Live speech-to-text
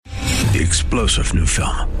the explosive new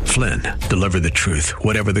film, Flynn, Deliver the Truth,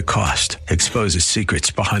 Whatever the Cost, exposes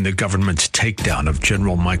secrets behind the government's takedown of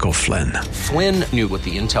General Michael Flynn. Flynn knew what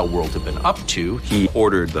the intel world had been up to. He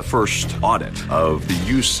ordered the first audit of the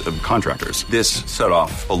use of contractors. This set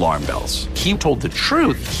off alarm bells. He told the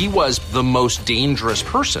truth. He was the most dangerous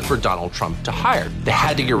person for Donald Trump to hire. They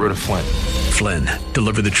had to get rid of Flynn. Flynn,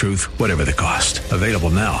 Deliver the Truth, Whatever the Cost. Available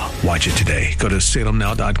now. Watch it today. Go to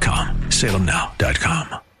salemnow.com.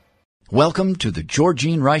 salemnow.com. Welcome to the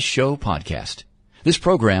Georgene Rice Show podcast. This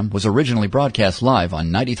program was originally broadcast live on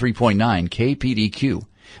 93.9 KPDQ.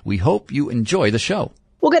 We hope you enjoy the show.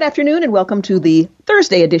 Well, good afternoon and welcome to the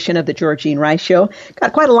Thursday edition of the Georgene Rice Show.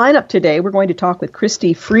 Got quite a lineup today. We're going to talk with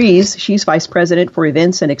Christy Fries. She's Vice President for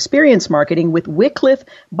Events and Experience Marketing with Wycliffe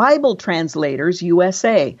Bible Translators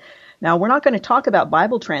USA. Now, we're not going to talk about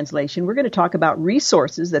Bible translation. We're going to talk about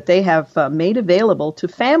resources that they have made available to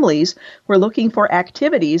families who are looking for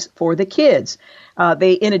activities for the kids.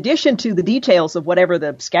 They, in addition to the details of whatever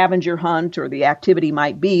the scavenger hunt or the activity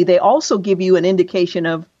might be, they also give you an indication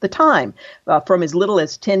of the time, from as little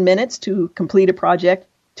as 10 minutes to complete a project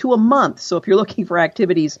to a month. So if you're looking for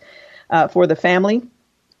activities for the family,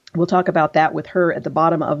 we'll talk about that with her at the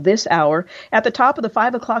bottom of this hour. At the top of the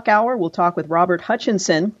 5 o'clock hour, we'll talk with Robert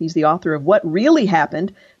Hutchinson. He's the author of What Really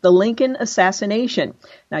Happened, The Lincoln Assassination.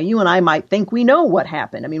 Now, you and I might think we know what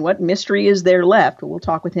happened. I mean, what mystery is there left? We'll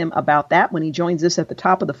talk with him about that when he joins us at the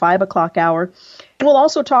top of the 5 o'clock hour. And we'll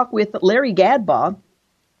also talk with Larry Gadbaugh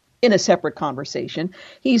in a separate conversation.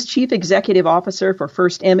 He's Chief Executive Officer for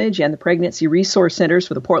First Image and the Pregnancy Resource Centers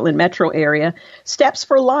for the Portland metro area. Steps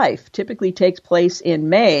for Life typically takes place in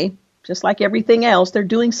May. Just like everything else, they're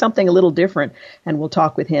doing something a little different, and we'll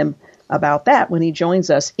talk with him about that when he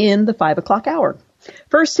joins us in the 5 o'clock hour.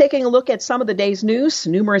 First, taking a look at some of the day's news.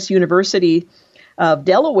 Numerous University of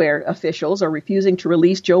Delaware officials are refusing to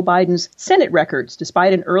release Joe Biden's Senate records,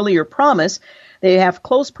 despite an earlier promise. They have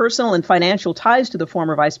close personal and financial ties to the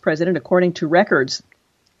former vice president, according to records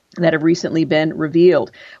that have recently been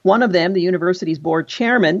revealed. One of them, the university's board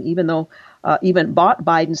chairman, even bought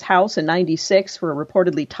Biden's house in '96 for a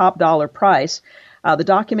reportedly top dollar price. The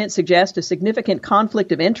document suggests a significant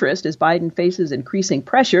conflict of interest as Biden faces increasing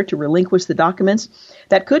pressure to relinquish the documents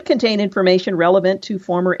that could contain information relevant to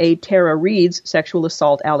former aide Tara Reade's sexual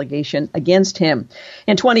assault allegation against him.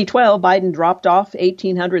 In 2012, Biden dropped off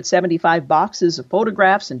 1,875 boxes of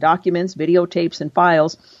photographs and documents, videotapes and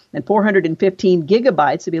files, and 415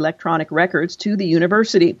 gigabytes of electronic records to the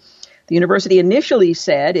university. The university initially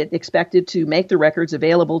said it expected to make the records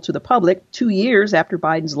available to the public 2 years after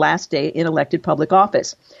Biden's last day in elected public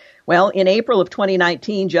office. Well, in April of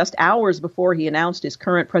 2019, just hours before he announced his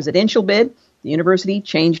current presidential bid, the university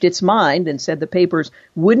changed its mind and said the papers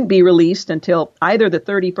wouldn't be released until either the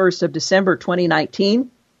 31st of December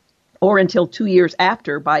 2019 or until 2 years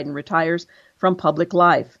after Biden retires from public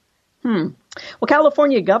life. Well,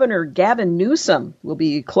 California Governor Gavin Newsom will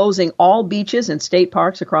be closing all beaches and state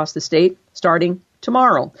parks across the state starting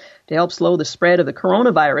tomorrow to help slow the spread of the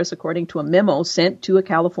coronavirus, according to a memo sent to a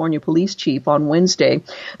California police chief on Wednesday.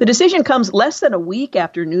 The decision comes less than a week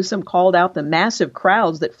after Newsom called out the massive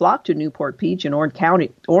crowds that flocked to Newport Beach in Orange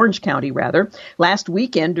County, last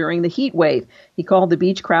weekend during the heat wave. He called the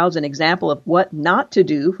beach crowds an example of what not to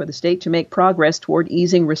do for the state to make progress toward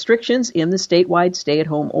easing restrictions in the statewide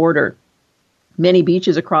stay-at-home order. Many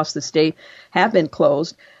beaches across the state have been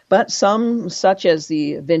closed, but some, such as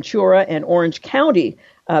the Ventura and Orange County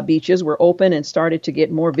beaches, were open and started to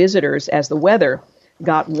get more visitors as the weather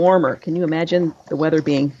got warmer. Can you imagine the weather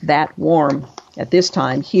being that warm at this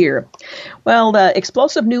time here? Well, the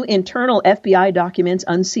explosive new internal FBI documents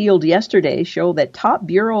unsealed yesterday show that top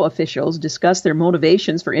bureau officials discussed their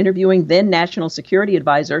motivations for interviewing then National Security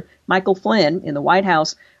Advisor Michael Flynn in the White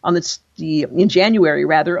House in January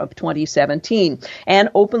of 2017, and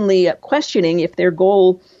openly questioning if their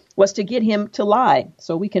goal was to get him to lie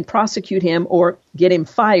so we can prosecute him or get him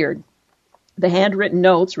fired. The handwritten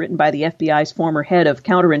notes written by the FBI's former head of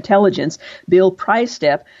counterintelligence, Bill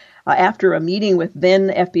Priestep, after a meeting with then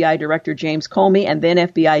FBI Director James Comey and then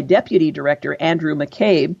FBI Deputy Director Andrew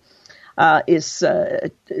McCabe,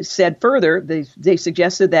 said further, they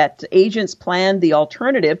suggested that agents planned the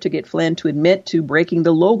alternative to get Flynn to admit to breaking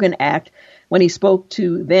the Logan Act when he spoke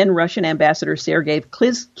to then Russian Ambassador Sergei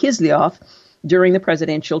Kislyak during the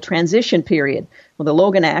presidential transition period. Well, the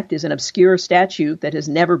Logan Act is an obscure statute that has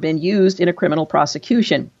never been used in a criminal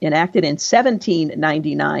prosecution. Enacted in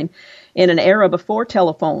 1799, in an era before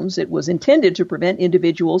telephones, it was intended to prevent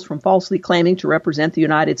individuals from falsely claiming to represent the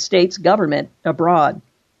United States government abroad.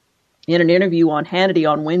 In an interview on Hannity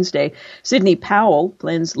on Wednesday, Sidney Powell,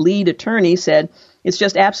 Flynn's lead attorney, said, It's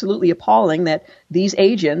just absolutely appalling that these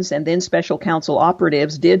agents and then special counsel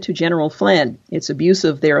operatives did to General Flynn. It's abuse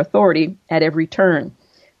of their authority at every turn.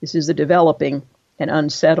 This is a developing and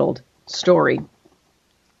unsettled story.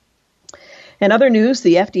 In other news,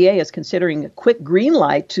 the FDA is considering a quick green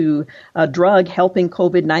light to a drug helping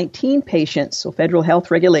COVID-19 patients. So federal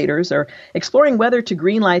health regulators are exploring whether to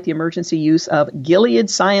green light the emergency use of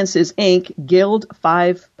Gilead Sciences, Inc. Gilead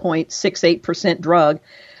 5.68% drug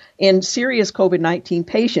in serious COVID-19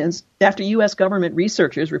 patients after U.S. government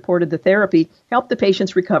researchers reported the therapy helped the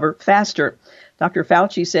patients recover faster. Dr.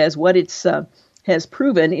 Fauci says what it has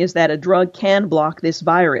proven is that a drug can block this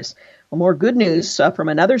virus. Well, more good news from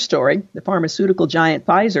another story. The pharmaceutical giant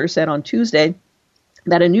Pfizer said on Tuesday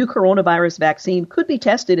that a new coronavirus vaccine could be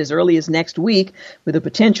tested as early as next week with the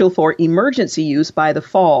potential for emergency use by the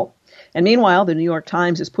fall. And meanwhile, the New York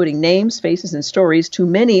Times is putting names, faces, and stories to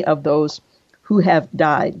many of those who have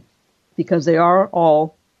died because they are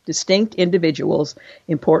all distinct individuals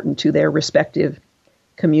important to their respective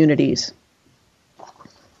communities.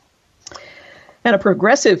 And a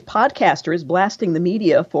progressive podcaster is blasting the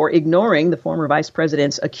media for ignoring the former vice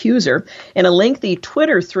president's accuser. In a lengthy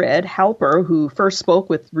Twitter thread, Halper, who first spoke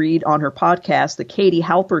with Reid on her podcast, The Katie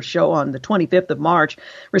Halper Show, on the 25th of March,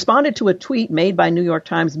 responded to a tweet made by New York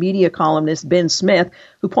Times media columnist Ben Smith,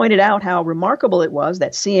 who pointed out how remarkable it was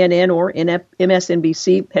that CNN or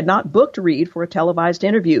MSNBC had not booked Reid for a televised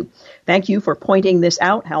interview. Thank you for pointing this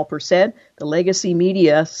out, Halper said. The legacy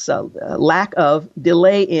media's lack of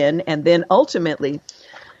delay in and then ultimately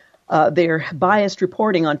their biased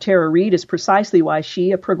reporting on Tara Reid is precisely why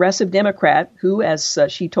she, a progressive Democrat who, as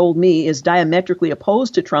she told me, is diametrically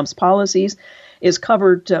opposed to Trump's policies, is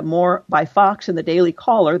covered more by Fox and the Daily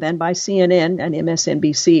Caller than by CNN and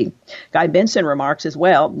MSNBC. Guy Benson remarks as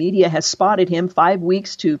well, media has spotted him 5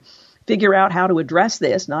 weeks to figure out how to address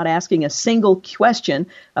this, not asking a single question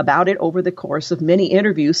about it over the course of many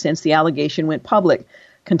interviews since the allegation went public.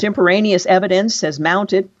 Contemporaneous evidence has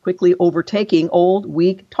mounted, quickly overtaking old,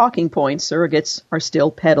 weak talking points surrogates are still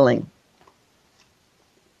peddling.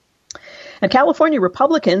 And California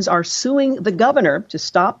Republicans are suing the governor to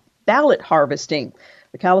stop ballot harvesting.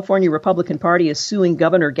 The California Republican Party is suing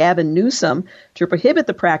Governor Gavin Newsom to prohibit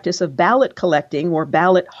the practice of ballot collecting or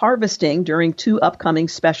ballot harvesting during 2 upcoming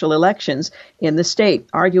special elections in the state,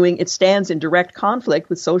 arguing it stands in direct conflict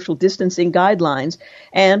with social distancing guidelines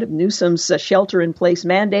and Newsom's shelter-in-place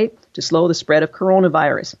mandate to slow the spread of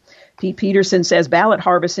coronavirus. Pete Peterson says ballot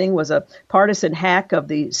harvesting was a partisan hack of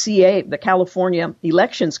the CA, the California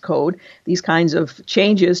Elections Code. These kinds of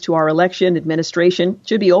changes to our election administration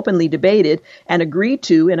should be openly debated and agreed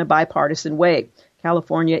to in a bipartisan way.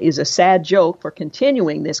 California is a sad joke for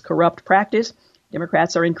continuing this corrupt practice.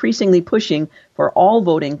 Democrats are increasingly pushing for all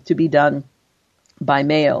voting to be done by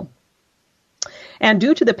mail. And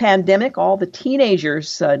due to the pandemic, all the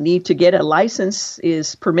teenagers need to get a license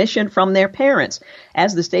is permission from their parents,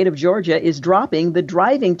 as the state of Georgia is dropping the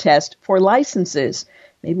driving test for licenses.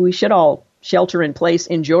 Maybe we should all shelter in place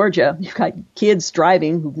in Georgia. You've got kids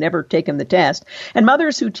driving who've never taken the test. And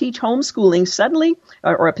mothers who teach homeschooling suddenly,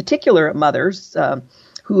 or a particular mothers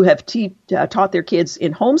who have taught their kids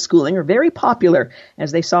in homeschooling are very popular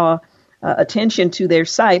as they saw attention to their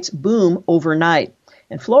sites boom overnight.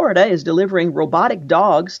 And Florida is delivering robotic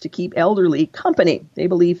dogs to keep elderly company. They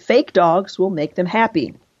believe fake dogs will make them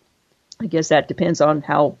happy. I guess that depends on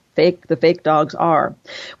how fake the fake dogs are.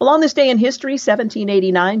 Well, on this day in history,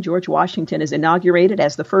 1789, George Washington is inaugurated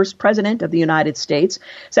as the first president of the United States.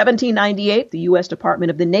 1798, the U.S.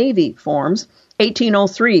 Department of the Navy forms.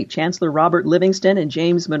 1803, Chancellor Robert Livingston and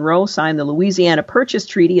James Monroe signed the Louisiana Purchase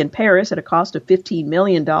Treaty in Paris at a cost of $15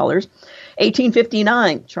 million.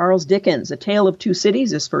 1859, Charles Dickens' A Tale of Two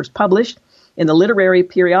Cities is first published in the literary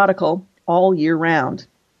periodical All Year Round.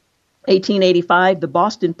 1885, the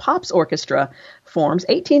Boston Pops Orchestra forms.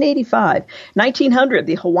 1885. 1900,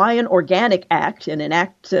 the Hawaiian Organic Act,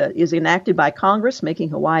 is enacted by Congress, making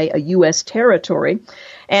Hawaii a U.S. territory.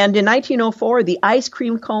 And in 1904, the ice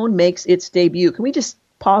cream cone makes its debut. Can we just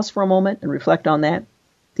pause for a moment and reflect on that?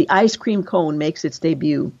 The ice cream cone makes its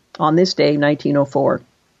debut on this day, 1904.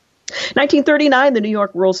 1939, the New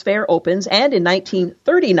York World's Fair opens, and in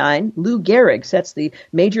 1939, Lou Gehrig sets the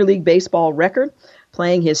Major League Baseball record,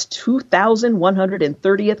 playing his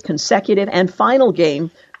 2,130th consecutive and final game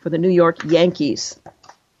for the New York Yankees.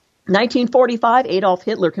 1945, Adolf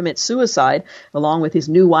Hitler commits suicide along with his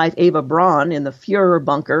new wife Eva Braun in the Führer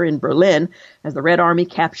bunker in Berlin as the Red Army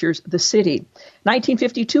captures the city.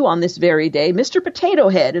 1952, on this very day, Mr. Potato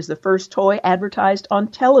Head is the first toy advertised on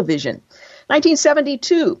television.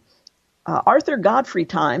 1972, Arthur Godfrey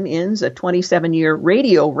Time ends a 27-year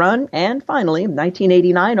radio run, and finally, in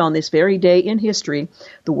 1989, on this very day in history,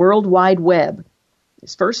 the World Wide Web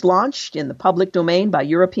is first launched in the public domain by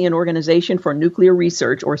European Organization for Nuclear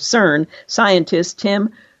Research, or CERN, scientist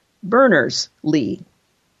Tim Berners-Lee.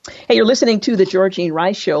 Hey, you're listening to the Georgene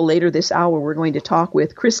Rice Show. Later this hour, we're going to talk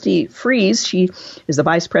with Christy Fries. She is the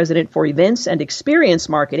Vice President for Events and Experience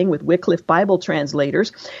Marketing with Wycliffe Bible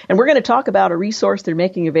Translators. And we're going to talk about a resource they're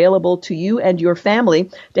making available to you and your family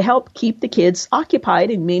to help keep the kids occupied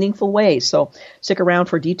in meaningful ways. So stick around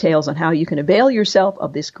for details on how you can avail yourself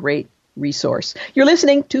of this great resource. You're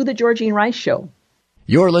listening to the Georgene Rice Show.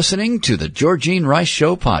 You're listening to the Georgene Rice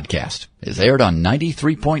Show podcast. It's aired on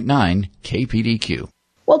 93.9 KPDQ.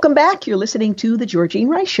 Welcome back. You're listening to the Georgene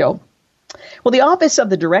Rice Show. Well, the Office of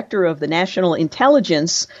the Director of the National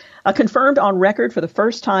Intelligence confirmed on record for the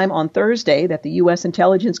first time on Thursday that the U.S.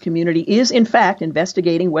 intelligence community is, in fact,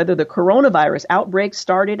 investigating whether the coronavirus outbreak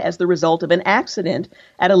started as the result of an accident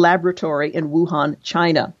at a laboratory in Wuhan,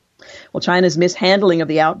 China. Well, China's mishandling of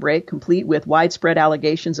the outbreak, complete with widespread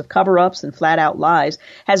allegations of cover-ups and flat-out lies,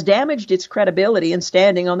 has damaged its credibility and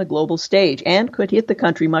standing on the global stage and could hit the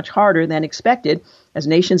country much harder than expected as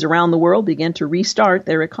nations around the world begin to restart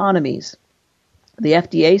their economies. The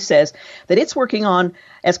FDA says that it's working on,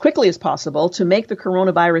 as quickly as possible, to make the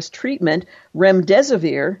coronavirus treatment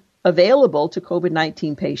remdesivir available to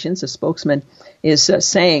COVID-19 patients, a spokesman is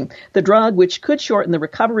saying. The drug, which could shorten the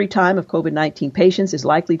recovery time of COVID-19 patients, is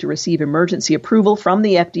likely to receive emergency approval from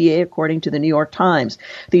the FDA, according to the New York Times.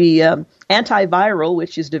 The antiviral,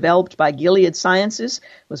 which is developed by Gilead Sciences,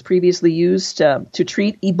 was previously used to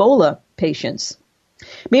treat Ebola patients.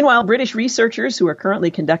 Meanwhile, British researchers who are currently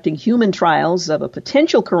conducting human trials of a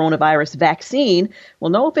potential coronavirus vaccine will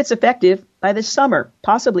know if it's effective by this summer,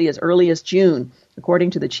 possibly as early as June, according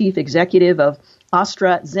to the chief executive of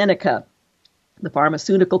AstraZeneca, the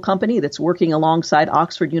pharmaceutical company that's working alongside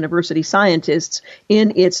Oxford University scientists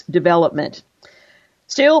in its development.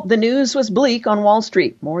 Still, the news was bleak on Wall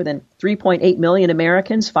Street. More than 3.8 million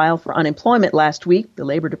Americans filed for unemployment last week, the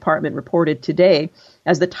Labor Department reported today,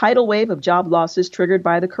 as the tidal wave of job losses triggered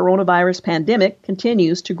by the coronavirus pandemic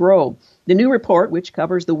continues to grow. The new report, which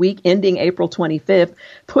covers the week ending April 25th,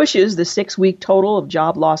 pushes the 6-week total of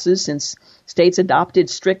job losses since states adopted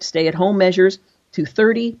strict stay-at-home measures to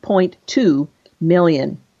 30.2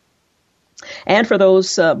 million. And for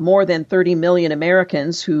those more than 30 million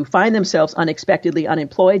Americans who find themselves unexpectedly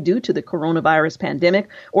unemployed due to the coronavirus pandemic,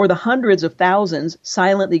 or the hundreds of thousands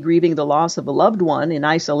silently grieving the loss of a loved one in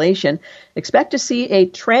isolation, expect to see a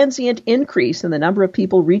transient increase in the number of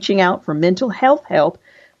people reaching out for mental health help,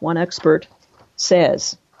 one expert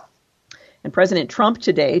says. And President Trump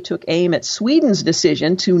today took aim at Sweden's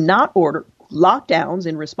decision to not order lockdowns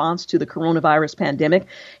in response to the coronavirus pandemic,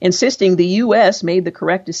 insisting the U.S. made the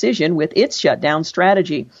correct decision with its shutdown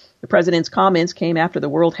strategy. The president's comments came after the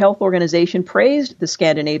World Health Organization praised the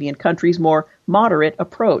Scandinavian country's more moderate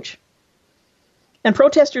approach. And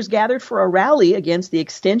protesters gathered for a rally against the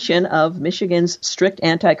extension of Michigan's strict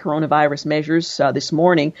anti-coronavirus measures this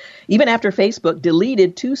morning, even after Facebook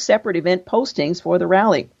deleted 2 separate event postings for the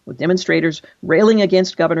rally, with demonstrators railing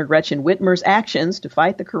against Governor Gretchen Whitmer's actions to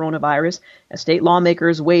fight the coronavirus as state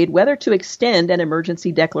lawmakers weighed whether to extend an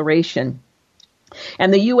emergency declaration.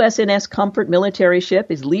 And the USNS Comfort military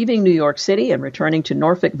ship is leaving New York City and returning to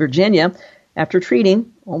Norfolk, Virginia, after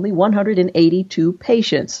treating only 182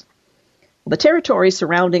 patients. The territory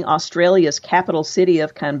surrounding Australia's capital city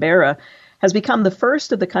of Canberra has become the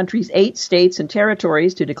first of the country's 8 states and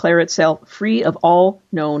territories to declare itself free of all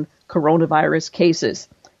known coronavirus cases.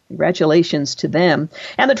 Congratulations to them.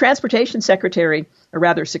 And the Transportation Secretary, or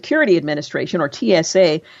rather Security Administration, or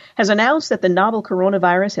TSA, has announced that the novel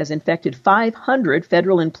coronavirus has infected 500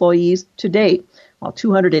 federal employees to date. While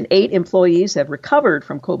 208 employees have recovered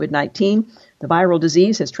from COVID-19, the viral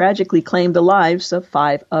disease has tragically claimed the lives of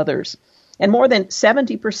 5 others. And more than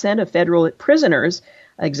 70% of federal prisoners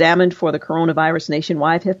examined for the coronavirus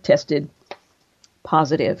nationwide have tested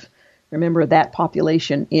positive. Remember that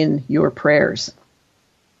population in your prayers.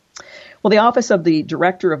 Well, the Office of the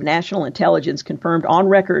Director of National Intelligence confirmed on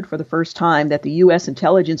record for the first time that the U.S.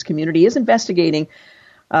 intelligence community is investigating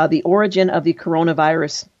the origin of the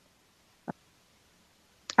coronavirus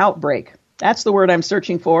outbreak. That's the word I'm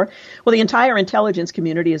searching for. Well, the entire intelligence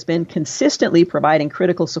community has been consistently providing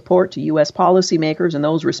critical support to U.S. policymakers and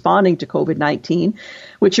those responding to COVID-19,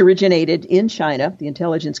 which originated in China. The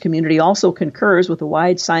intelligence community also concurs with a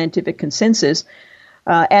wide scientific consensus.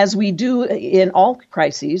 As we do in all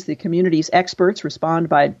crises, the community's experts respond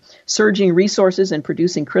by surging resources and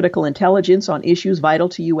producing critical intelligence on issues vital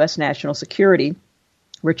to U.S. national security.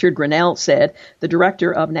 Richard Grenell said, the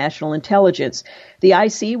director of national intelligence. The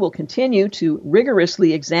IC will continue to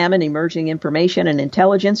rigorously examine emerging information and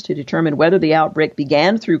intelligence to determine whether the outbreak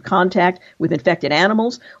began through contact with infected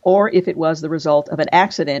animals or if it was the result of an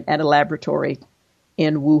accident at a laboratory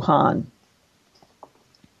in Wuhan.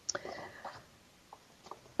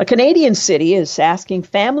 A Canadian city is asking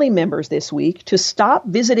family members this week to stop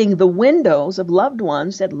visiting the windows of loved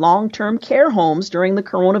ones at long-term care homes during the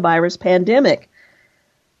coronavirus pandemic.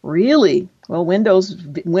 Really? Well,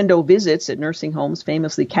 window visits at nursing homes,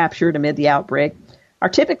 famously captured amid the outbreak, are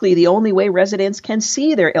typically the only way residents can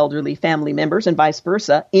see their elderly family members and vice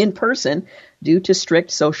versa in person due to strict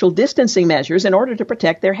social distancing measures in order to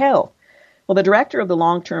protect their health. Well, the director of the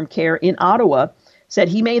long-term care in Ottawa said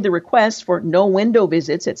he made the request for no window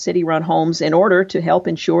visits at city-run homes in order to help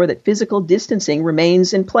ensure that physical distancing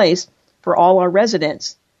remains in place for all our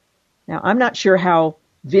residents. Now, I'm not sure how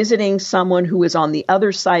visiting someone who is on the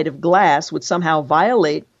other side of glass would somehow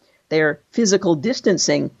violate their physical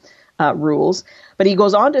distancing rules, but he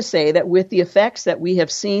goes on to say that with the effects that we have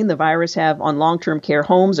seen the virus have on long-term care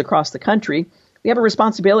homes across the country, we have a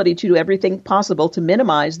responsibility to do everything possible to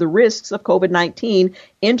minimize the risks of COVID-19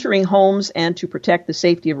 entering homes and to protect the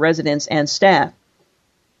safety of residents and staff.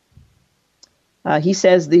 He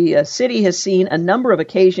says the city has seen a number of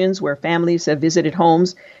occasions where families have visited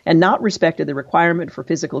homes and not respected the requirement for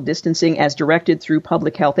physical distancing as directed through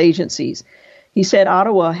public health agencies. He said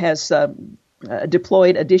Ottawa has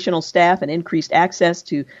deployed additional staff and increased access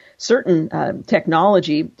to certain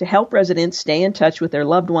technology to help residents stay in touch with their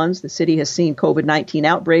loved ones. The city has seen COVID-19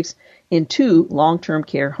 outbreaks in 2 long-term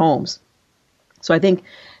care homes. So I think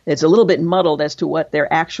it's a little bit muddled as to what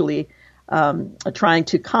they're actually trying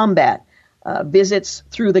to combat. Visits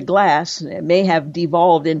through the glass may have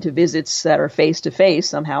devolved into visits that are face-to-face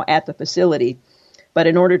somehow at the facility. But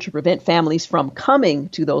in order to prevent families from coming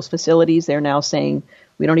to those facilities, they're now saying,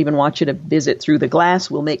 we don't even want you to visit through the glass.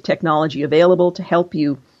 We'll make technology available to help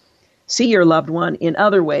you see your loved one in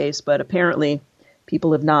other ways. But apparently,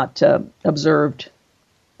 people have not observed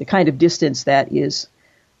the kind of distance that is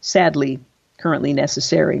sadly currently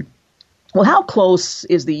necessary. Well, how close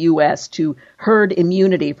is the U.S. to herd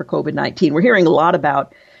immunity for COVID-19? We're hearing a lot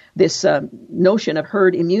about this notion of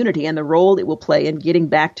herd immunity and the role it will play in getting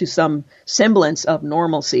back to some semblance of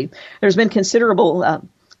normalcy. There's been considerable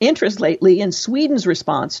interest lately in Sweden's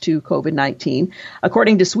response to COVID-19.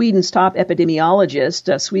 According to Sweden's top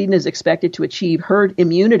epidemiologist, Sweden is expected to achieve herd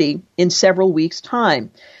immunity in several weeks'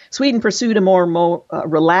 time. Sweden pursued a more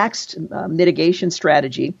relaxed mitigation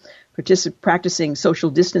strategy, practicing social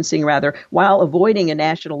distancing while avoiding a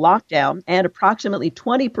national lockdown, and approximately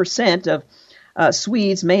 20% of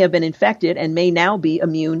Swedes may have been infected and may now be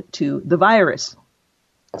immune to the virus.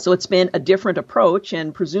 So it's been a different approach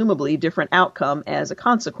and presumably different outcome as a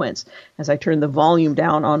consequence. As I turn the volume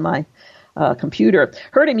down on my computer,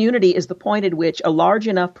 herd immunity is the point at which a large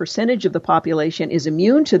enough percentage of the population is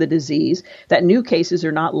immune to the disease that new cases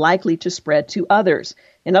are not likely to spread to others.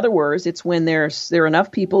 In other words, it's when there are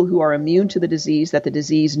enough people who are immune to the disease that the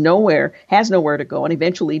disease has nowhere to go and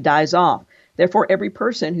eventually dies off. Therefore, every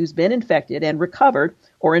person who's been infected and recovered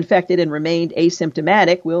or infected and remained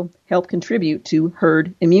asymptomatic will help contribute to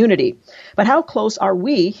herd immunity. But how close are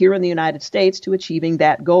we here in the United States to achieving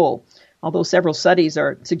that goal? Although several studies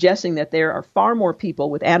are suggesting that there are far more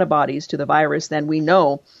people with antibodies to the virus than we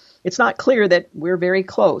know, it's not clear that we're very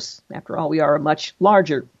close. After all, we are a much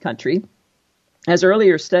larger country. As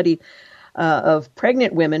earlier study of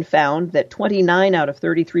pregnant women found that 29 out of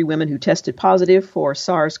 33 women who tested positive for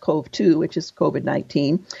SARS-CoV-2, which is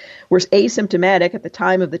COVID-19, were asymptomatic at the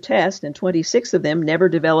time of the test, and 26 of them never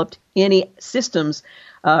developed any symptoms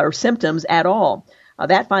at all.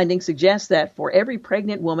 That finding suggests that for every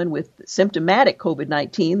pregnant woman with symptomatic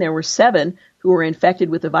COVID-19, there were 7 who were infected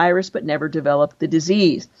with the virus but never developed the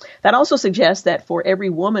disease. That also suggests that for every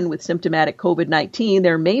woman with symptomatic COVID-19,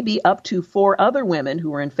 there may be up to 4 other women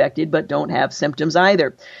who are infected but don't have symptoms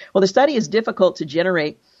either. Well, the study is difficult to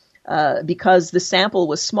generate because the sample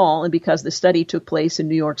was small and because the study took place in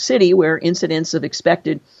New York City, where incidence of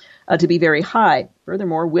expected to be very high.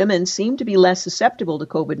 Furthermore, women seem to be less susceptible to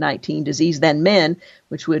COVID-19 disease than men,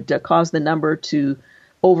 which would cause the number to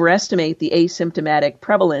overestimate the asymptomatic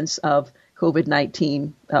prevalence of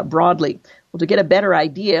COVID-19 broadly. Well, to get a better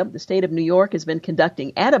idea, the state of New York has been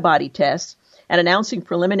conducting antibody tests and announcing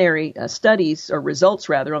preliminary results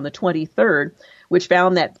on the 23rd, which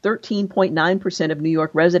found that 13.9% of New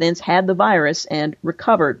York residents had the virus and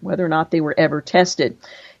recovered, whether or not they were ever tested.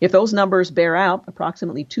 If those numbers bear out,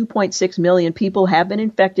 approximately 2.6 million people have been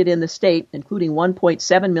infected in the state, including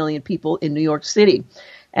 1.7 million people in New York City.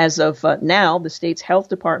 As of now, the state's health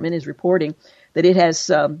department is reporting that it has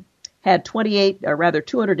had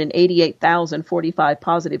 288,045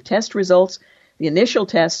 positive test results. The initial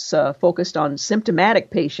tests focused on symptomatic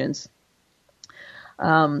patients.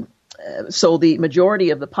 So the majority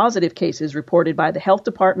of the positive cases reported by the health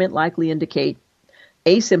department likely indicate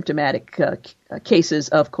asymptomatic cases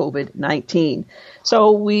of COVID-19.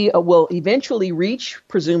 So we will eventually reach,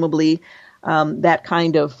 presumably, that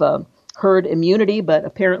kind of herd immunity, but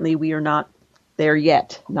apparently we are not there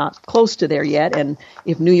yet, not close to there yet. And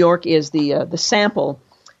if New York is the sample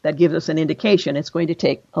that gives us an indication, it's going to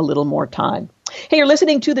take a little more time. Hey, you're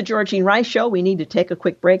listening to The Georgene Rice Show. We need to take a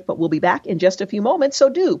quick break, but we'll be back in just a few moments, so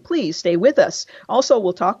do please stay with us. Also,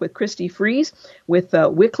 we'll talk with Christy Fries with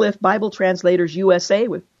Wycliffe Bible Translators USA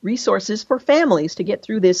with resources for families to get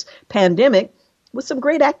through this pandemic with some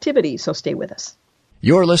great activities, so stay with us.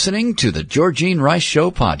 You're listening to The Georgene Rice Show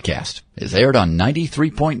podcast. It's aired on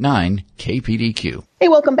 93.9 KPDQ. Hey,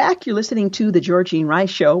 welcome back. You're listening to The Georgene Rice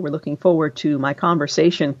Show. We're looking forward to my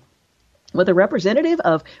conversation with a representative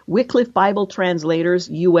of Wycliffe Bible Translators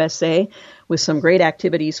USA with some great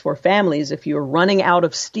activities for families if you're running out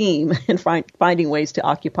of steam and finding ways to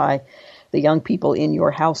occupy the young people in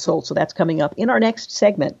your household. So that's coming up in our next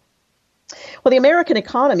segment. Well, the American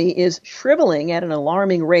economy is shriveling at an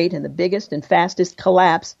alarming rate and the biggest and fastest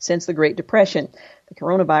collapse since the Great Depression. The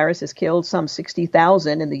coronavirus has killed some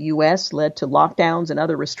 60,000 in the U.S., led to lockdowns and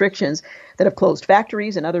other restrictions that have closed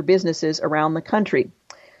factories and other businesses around the country.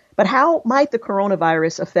 But how might the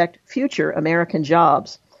coronavirus affect future American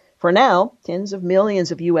jobs? For now, tens of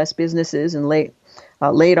millions of U.S. businesses and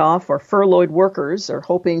laid off or furloughed workers are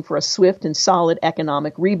hoping for a swift and solid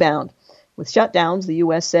economic rebound. With shutdowns, the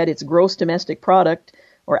U.S. said its gross domestic product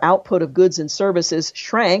or output of goods and services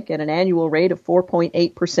shrank at an annual rate of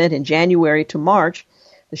 4.8% in January to March,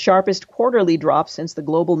 the sharpest quarterly drop since the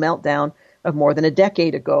global meltdown of more than a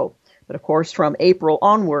decade ago. But of course, from April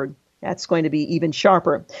onward, that's going to be even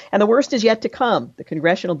sharper. And the worst is yet to come. The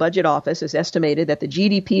Congressional Budget Office has estimated that the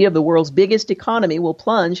GDP of the world's biggest economy will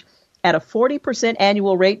plunge at a 40%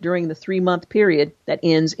 annual rate during the 3-month period that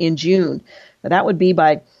ends in June. Now, that would be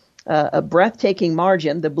by a breathtaking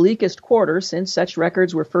margin, the bleakest quarter since such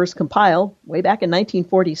records were first compiled way back in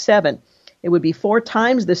 1947. It would be 4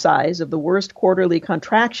 times the size of the worst quarterly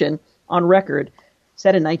contraction on record,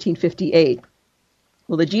 set in 1958.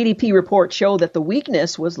 Well, the GDP report showed that the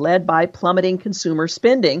weakness was led by plummeting consumer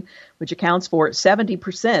spending, which accounts for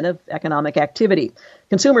 70% of economic activity.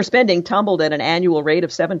 Consumer spending tumbled at an annual rate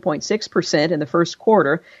of 7.6% in the first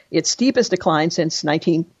quarter, its steepest decline since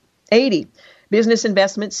 1980. Business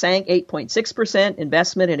investment sank 8.6%,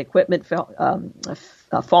 investment in equipment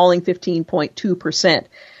falling 15.2%.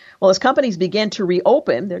 Well, as companies begin to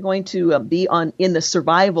reopen, they're going to be in the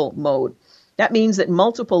survival mode. That means that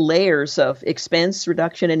multiple layers of expense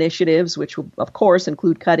reduction initiatives, which will, of course,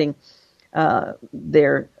 include cutting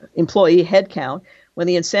their employee headcount. When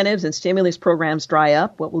the incentives and stimulus programs dry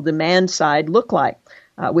up, what will demand side look like?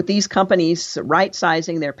 With these companies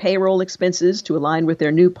right-sizing their payroll expenses to align with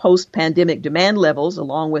their new post-pandemic demand levels,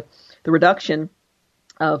 along with the reduction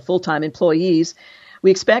of full-time employees,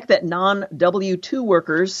 we expect that non-W-2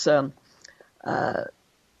 workers,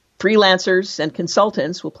 freelancers, and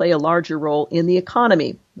consultants will play a larger role in the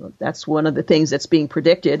economy. That's one of the things that's being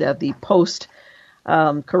predicted of the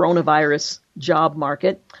post-coronavirus job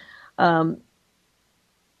market.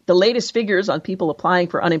 The latest figures on people applying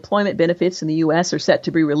for unemployment benefits in the U.S. are set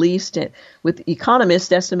to be released, with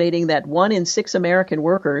economists estimating that 1 in 6 American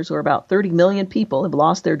workers, or about 30 million people, have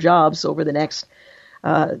lost their jobs over the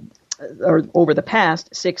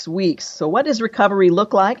past 6 weeks. So what does recovery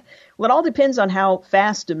look like? Well, it all depends on how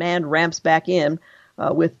fast demand ramps back in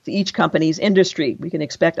with each company's industry. We can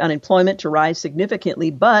expect unemployment to rise significantly,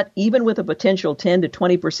 but even with a potential 10 to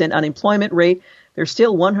 20% unemployment rate, there's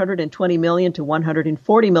still 120 million to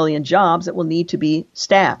 140 million jobs that will need to be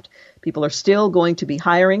staffed. People are still going to be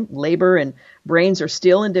hiring. Labor and brains are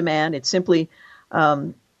still in demand. It's simply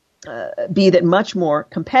be that much more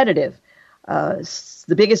competitive.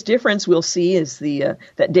 The biggest difference we'll see is the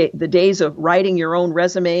days of writing your own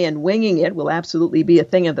resume and winging it will absolutely be a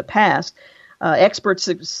thing of the past. Experts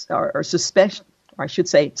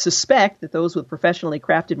suspect that those with professionally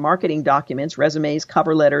crafted marketing documents, resumes,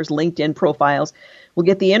 cover letters, LinkedIn profiles will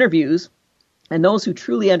get the interviews, and those who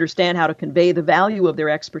truly understand how to convey the value of their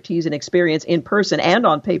expertise and experience in person and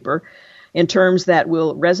on paper in terms that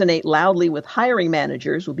will resonate loudly with hiring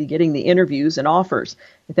managers will be getting the interviews and offers.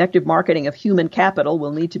 Effective marketing of human capital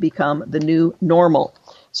will need to become the new normal.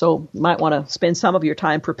 So you might want to spend some of your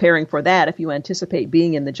time preparing for that if you anticipate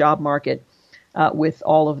being in the job market with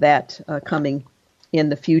all of that coming in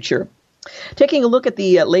the future. Taking a look at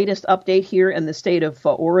the latest update here in the state of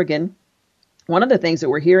Oregon, one of the things that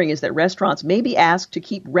we're hearing is that restaurants may be asked to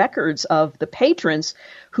keep records of the patrons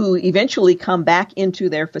who eventually come back into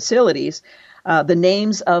their facilities, the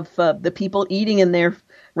names of the people eating in their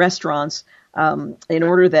restaurants, in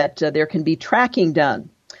order that there can be tracking done.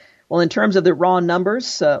 Well, in terms of the raw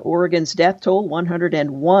numbers, Oregon's death toll,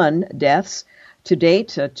 101 deaths to date,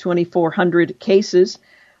 2,400 cases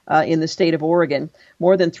in the state of Oregon.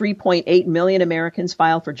 More than 3.8 million Americans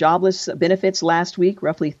filed for jobless benefits last week,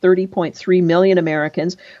 roughly 30.3 million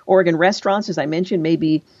Americans. Oregon restaurants, as I mentioned, may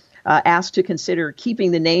be asked to consider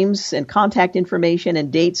keeping the names and contact information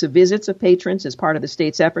and dates of visits of patrons as part of the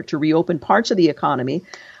state's effort to reopen parts of the economy.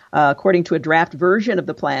 According to a draft version of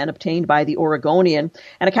the plan obtained by the Oregonian.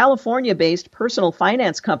 And a California-based personal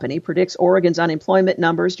finance company predicts Oregon's unemployment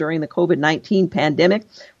numbers during the COVID-19 pandemic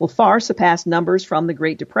will far surpass numbers from the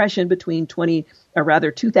Great Depression between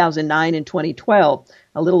 2009 and 2012,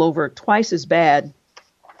 a little over twice as bad,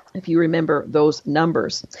 if you remember those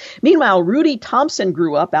numbers. Meanwhile, Rudy Thompson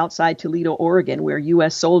grew up outside Toledo, Oregon, where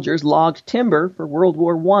U.S. soldiers logged timber for World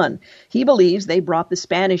War I. He believes they brought the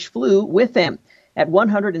Spanish flu with them. At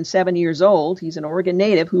 107 years old, he's an Oregon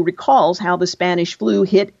native who recalls how the Spanish flu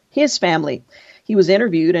hit his family. He was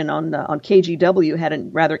interviewed and on KGW had a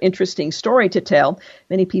rather interesting story to tell.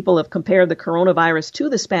 Many people have compared the coronavirus to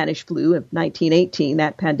the Spanish flu of 1918.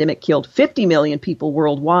 That pandemic killed 50 million people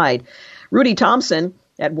worldwide. Rudy Thompson,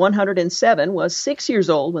 at 107, was 6 years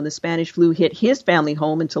old when the Spanish flu hit his family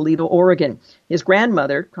home in Toledo, Oregon. His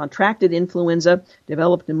grandmother contracted influenza,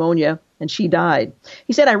 developed pneumonia, and she died.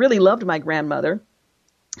 He said, "I really loved my grandmother."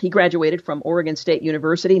 He graduated from Oregon State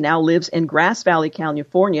University, now lives in Grass Valley,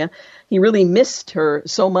 California. He really missed her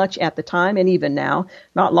so much at the time and even now.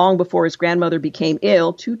 Not long before his grandmother became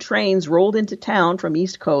ill, 2 trains rolled into town from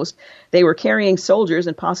East Coast. They were carrying soldiers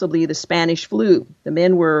and possibly the Spanish flu. The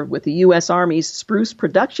men were with the U.S. Army's Spruce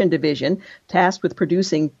Production Division, tasked with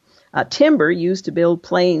producing timber used to build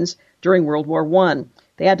planes during World War I.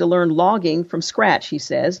 They had to learn logging from scratch, he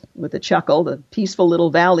says. With a chuckle, the peaceful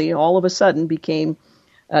little valley all of a sudden became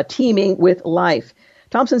teeming with life.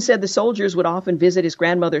 Thompson said the soldiers would often visit his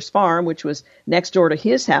grandmother's farm, which was next door to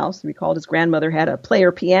his house. He recalled his grandmother had a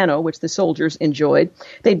player piano, which the soldiers enjoyed.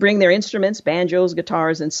 They'd bring their instruments, banjos,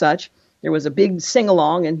 guitars, and such. There was a big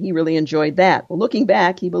sing-along, and he really enjoyed that. Well, looking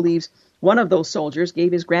back, he believes one of those soldiers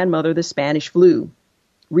gave his grandmother the Spanish flu.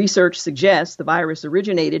 Research suggests the virus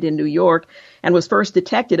originated in New York and was first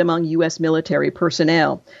detected among U.S. military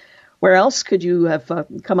personnel. Where else could you have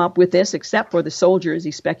come up with this except for the soldiers, he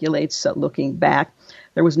speculates, looking back.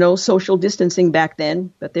 There was no social distancing back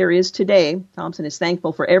then, but there is today. Thompson is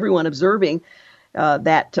thankful for everyone observing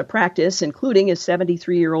that practice, including his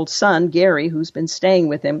 73-year-old son, Gary, who's been staying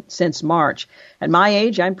with him since March. At my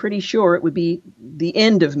age, I'm pretty sure it would be the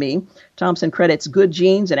end of me. Thompson credits good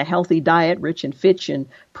genes and a healthy diet, rich in fish and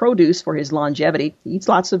produce, for his longevity. He eats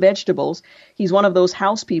lots of vegetables. He's one of those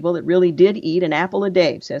house people that really did eat an apple a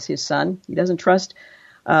day, says his son. He doesn't trust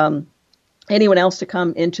anyone else to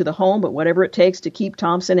come into the home, but whatever it takes to keep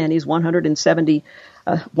Thompson and his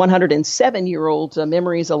 107-year-old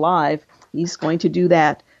memories alive, he's going to do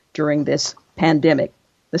that during this pandemic,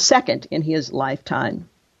 the second in his lifetime.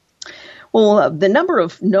 Well, the number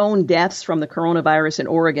of known deaths from the coronavirus in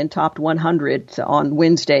Oregon topped 100 on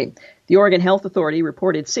Wednesday. The Oregon Health Authority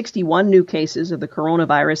reported 61 new cases of the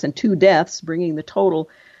coronavirus and 2 deaths, bringing the total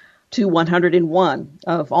to 101.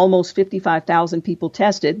 Of almost 55,000 people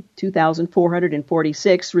tested,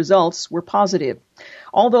 2,446 results were positive.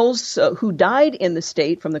 All those who died in the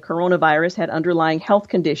state from the coronavirus had underlying health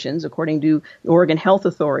conditions, according to the Oregon Health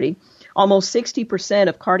Authority. Almost 60%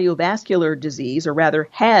 of cardiovascular disease, or rather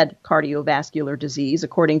had cardiovascular disease,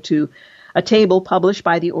 according to a table published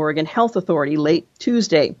by the Oregon Health Authority late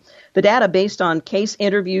Tuesday. The data, based on case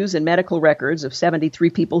interviews and medical records of 73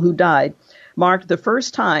 people who died, marked the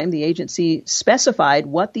first time the agency specified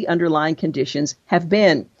what the underlying conditions have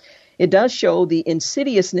been. It does show the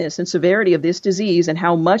insidiousness and severity of this disease and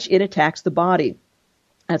how much it attacks the body.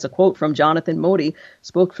 That's a quote from Jonathan Modi,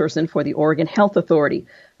 spokesperson for the Oregon Health Authority.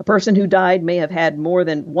 A person who died may have had more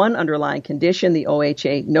than one underlying condition, the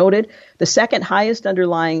OHA noted. The second highest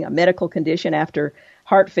underlying medical condition after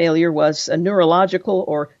heart failure was a neurological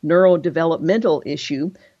or neurodevelopmental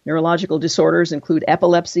issue. Neurological disorders include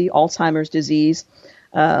epilepsy, Alzheimer's disease,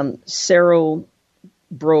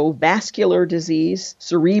 cerebrovascular disease,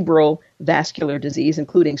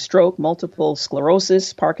 including stroke, multiple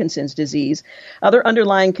sclerosis, Parkinson's disease. Other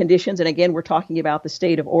underlying conditions, and again, we're talking about the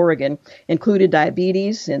state of Oregon, included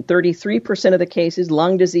diabetes in 33% of the cases,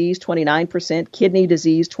 lung disease, 29%, kidney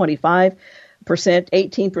disease, 25%,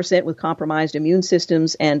 18% with compromised immune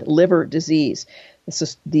systems and liver disease. This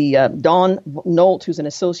is the Dawn Nolt, who's an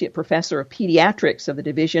associate professor of pediatrics of the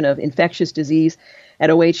Division of Infectious Disease at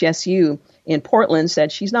OHSU in Portland,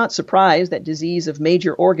 said she's not surprised that disease of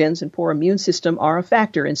major organs and poor immune system are a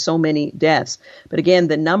factor in so many deaths. But again,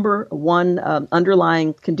 the number one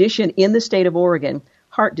underlying condition in the state of Oregon,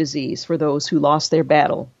 heart disease for those who lost their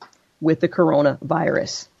battle with the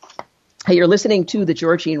coronavirus. Hey, you're listening to the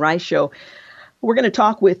Georgene Rice Show. We're going to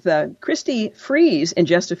talk with Christy Fries in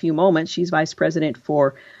just a few moments. She's Vice President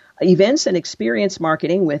for Events and Experience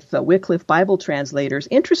Marketing with Wycliffe Bible Translators.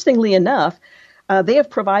 Interestingly enough, they have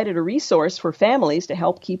provided a resource for families to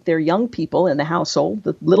help keep their young people in the household,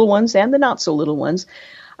 the little ones and the not-so-little ones,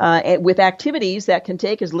 with activities that can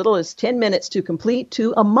take as little as 10 minutes to complete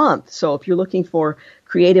to a month. So if you're looking for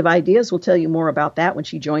creative ideas, we'll tell you more about that when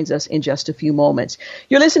she joins us in just a few moments.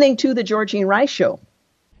 You're listening to The Georgene Rice Show.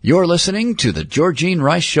 You're listening to the Georgene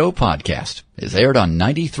Rice Show podcast. It's aired on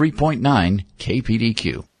 93.9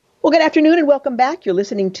 KPDQ. Well, good afternoon and welcome back. You're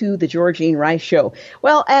listening to the Georgene Rice Show.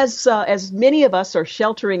 Well, as many of us are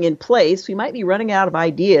sheltering in place, we might be running out of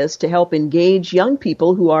ideas to help engage young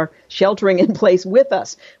people who are sheltering in place with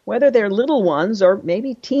us, whether they're little ones or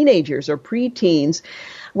maybe teenagers or preteens.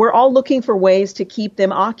 We're all looking for ways to keep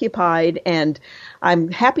them occupied, and I'm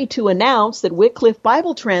happy to announce that Wycliffe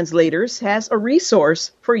Bible Translators has a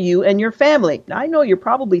resource for you and your family. Now, I know you're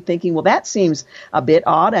probably thinking, well, that seems a bit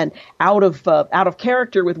odd and out of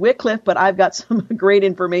character with Wycliffe, but I've got some great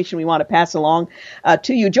information we want to pass along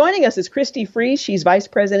to you. Joining us is Christy Fries. She's Vice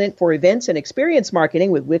President for Events and Experience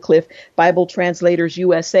Marketing with Wycliffe Bible Translators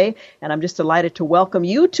USA, and I'm just delighted to welcome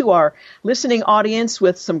you to our listening audience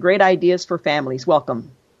with some great ideas for families.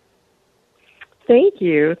 Welcome. Thank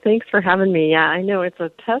you. Thanks for having me. Yeah, I know it's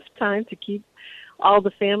a tough time to keep all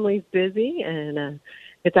the families busy, and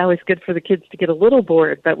it's always good for the kids to get a little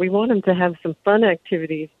bored, but we want them to have some fun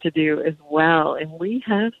activities to do as well. And we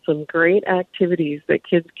have some great activities that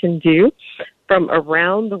kids can do from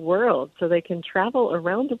around the world, so they can travel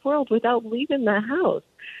around the world without leaving the house,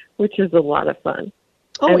 which is a lot of fun.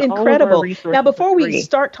 Oh, incredible. Now, before we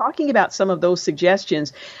start talking about some of those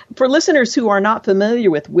suggestions, for listeners who are not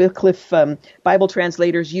familiar with Wycliffe Bible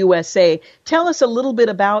Translators USA, tell us a little bit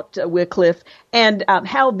about Wycliffe and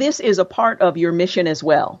how this is a part of your mission as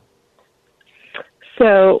well.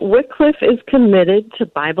 So Wycliffe is committed to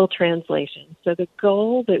Bible translation. So the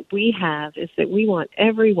goal that we have is that we want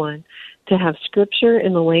everyone to have scripture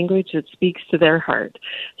in the language that speaks to their heart.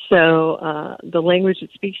 So the language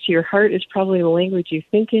that speaks to your heart is probably the language you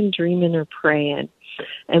think in, dream in, or pray in.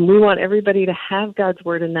 And we want everybody to have God's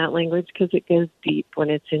word in that language because it goes deep when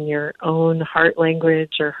it's in your own heart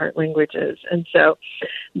language or heart languages. And so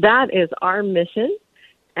that is our mission.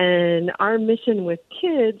 And our mission with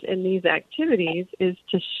kids in these activities is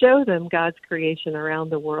to show them God's creation around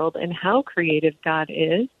the world and how creative God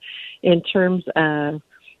is in terms of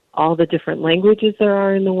all the different languages there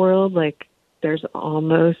are in the world. Like there's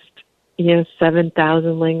almost,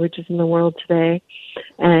 7,000 languages in the world today.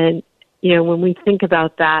 And, when we think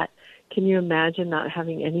about that, can you imagine not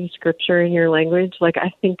having any scripture in your language? Like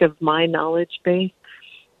I think of my knowledge base.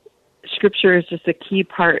 Scripture is just a key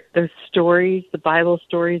part. There's stories, the Bible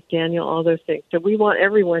stories, Daniel, all those things. So we want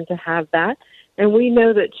everyone to have that. And we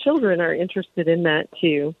know that children are interested in that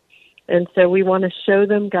too. And so we want to show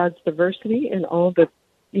them God's diversity and all the,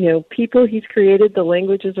 people he's created, the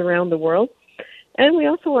languages around the world. And we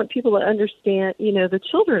also want people to understand, the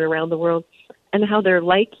children around the world and how they're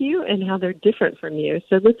like you and how they're different from you.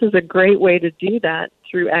 So this is a great way to do that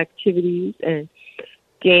through activities and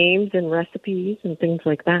games and recipes and things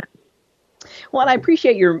like that. Well, and I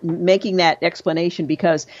appreciate your making that explanation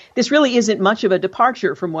because this really isn't much of a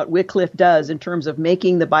departure from what Wycliffe does in terms of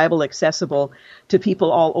making the Bible accessible to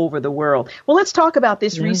people all over the world. Well, let's talk about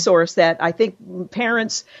this resource that I think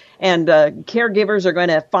parents and caregivers are going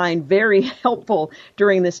to find very helpful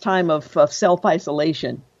during this time of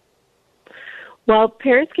self-isolation. Well,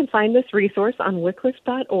 parents can find this resource on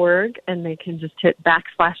wycliffe.org, and they can just hit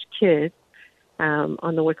 /kids.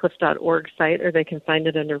 On the wycliffe.org site, or they can find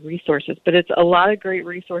it under resources. But it's a lot of great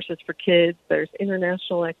resources for kids. There's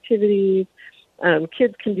international activities.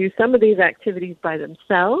 Kids can do some of these activities by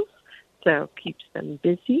themselves, so keeps them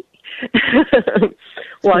busy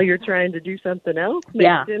while you're trying to do something else,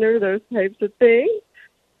 make dinner, those types of things.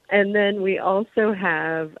 And then we also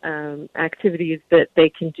have activities that they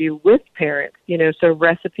can do with parents, so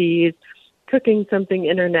recipes, cooking something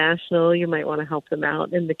international, you might want to help them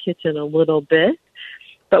out in the kitchen a little bit.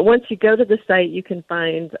 But once you go to the site, you can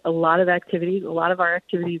find a lot of activities. A lot of our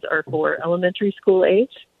activities are for elementary school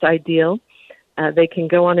age. It's ideal. They can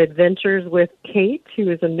go on adventures with Kate,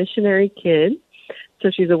 who is a missionary kid. So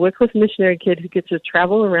she's a Wycliffe missionary kid who gets to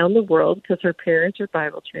travel around the world because her parents are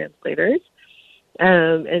Bible translators.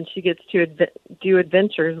 And she gets to do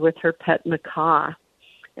adventures with her pet macaw,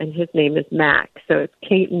 and his name is Mac. So it's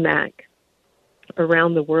Kate and Mac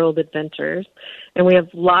around the world adventures. And we have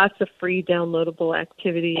lots of free downloadable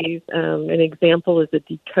activities. An example is a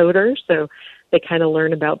decoder. So they kind of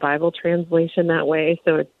learn about Bible translation that way.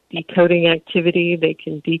 So it's decoding activity. They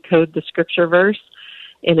can decode the scripture verse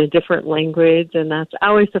in a different language, and that's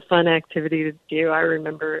always a fun activity to do. I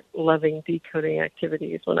remember loving decoding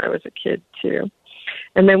activities when I was a kid, too.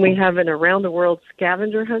 And then we have an around-the-world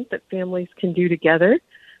scavenger hunt that families can do together.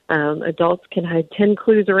 Adults can hide 10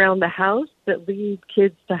 clues around the house that lead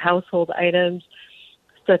kids to household items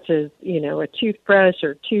such as, a toothbrush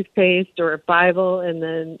or toothpaste or a Bible. And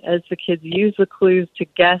then as the kids use the clues to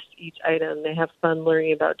guess each item, they have fun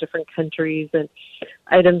learning about different countries and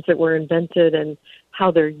items that were invented and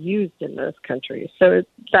how they're used in those countries. So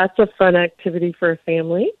that's a fun activity for a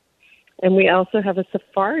family. And we also have a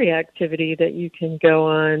safari activity that you can go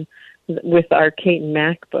on with our Kate and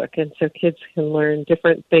Mac book. And so kids can learn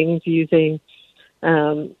different things using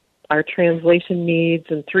our translation needs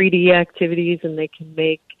and 3D activities, and they can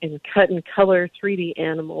make and cut and color 3D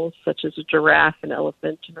animals such as a giraffe, an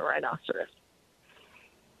elephant, and a rhinoceros.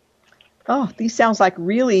 Oh, these sounds like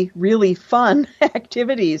really, really fun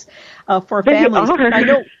activities for They families. are. I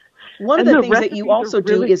know one of And the the things that you recipes also are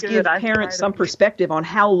do really is good. give I've parents tried some them. perspective on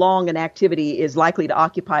how long an activity is likely to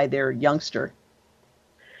occupy their youngster.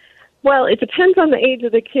 Well, it depends on the age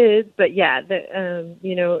of the kids, but yeah,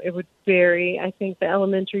 it would vary. I think the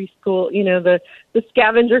elementary school, the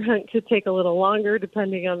scavenger hunt could take a little longer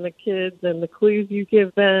depending on the kids and the clues you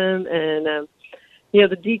give them. And,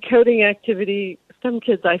 the decoding activity, some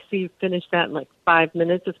kids I see finish that in like 5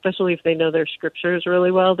 minutes, especially if they know their scriptures really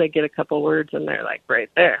well. They get a couple words and they're like right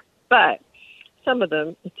there. But some of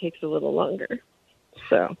them, it takes a little longer.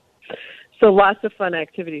 So lots of fun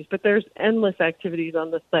activities, but there's endless activities on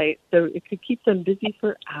the site, so it could keep them busy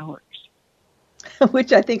for hours.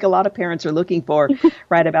 Which I think a lot of parents are looking for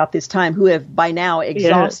right about this time, who have by now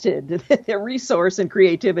exhausted their resource and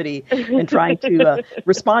creativity and trying to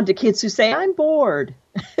respond to kids who say, I'm bored.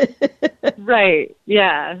 Right.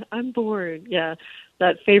 Yeah. I'm bored. Yeah.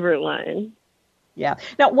 That favorite line. Yeah.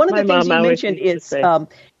 Now, one of the things you mentioned is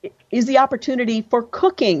the opportunity for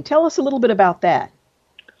cooking. Tell us a little bit about that.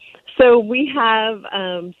 So we have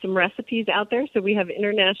some recipes out there. So we have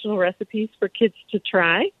international recipes for kids to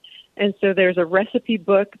try. And so there's a recipe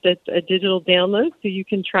book that's a digital download, so you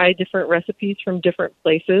can try different recipes from different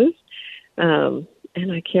places. And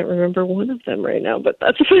I can't remember one of them right now, but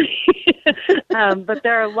that's funny. But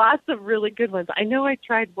there are lots of really good ones. I know I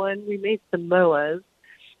tried one. We made Samoas,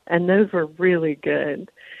 and those were really good.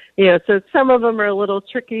 So some of them are a little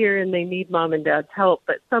trickier and they need mom and dad's help,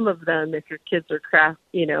 but some of them, if your kids are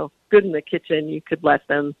good in the kitchen, you could let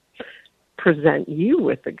them present you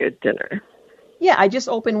with a good dinner. Yeah, I just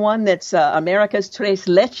opened one that's America's Tres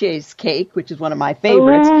Leches cake, which is one of my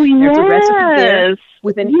favorites. Oh, yes. There's a recipe there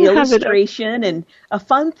with an illustration and a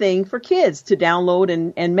fun thing for kids to download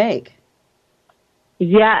and make.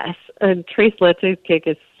 Yes, and Tres Leches cake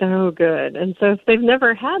is so good. And so if they've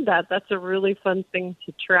never had that, that's a really fun thing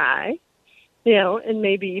to try. And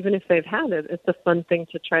maybe even if they've had it, it's a fun thing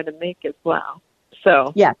to try to make as well.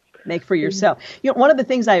 So yeah, make for yourself. One of the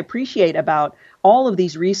things I appreciate about all of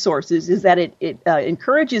these resources is that it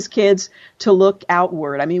encourages kids to look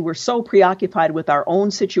outward. I mean, we're so preoccupied with our own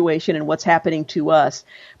situation and what's happening to us,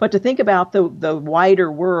 but to think about the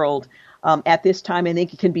wider world at this time, I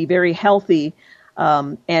think it can be very healthy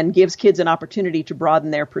and gives kids an opportunity to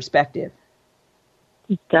broaden their perspective.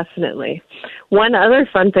 Definitely. One other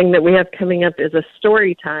fun thing that we have coming up is a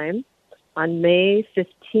story time on May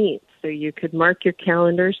 15th. So you could mark your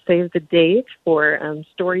calendar, save the date for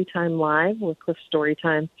Storytime Live, Wycliffe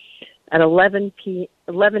Storytime, at 11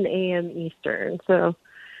 a.m. Eastern. So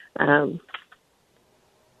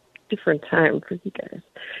different time for you guys.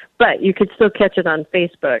 But you could still catch it on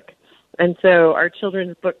Facebook. And so our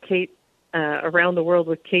children's book, Kate, Around the World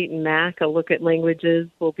with Kate and Mac, A Look at Languages,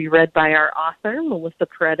 will be read by our author, Melissa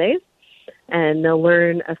Paredes. And they'll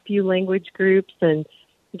learn a few language groups and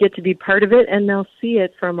get to be part of it, and they'll see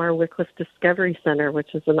it from our Wycliffe Discovery Center,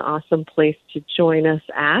 which is an awesome place to join us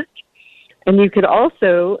at. And you could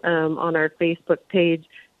also, on our Facebook page,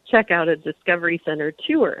 check out a Discovery Center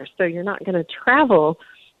tour. So you're not going to travel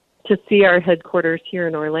to see our headquarters here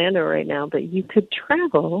in Orlando right now, but you could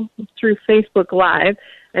travel through Facebook Live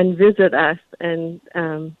and visit us and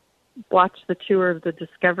watch the tour of the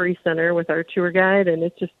Discovery Center with our tour guide, and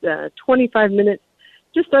it's just 25 minutes,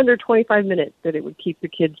 just under 25 minutes that it would keep the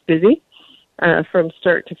kids busy from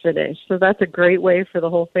start to finish. So that's a great way for the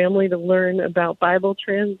whole family to learn about Bible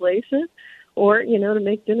translation, or, to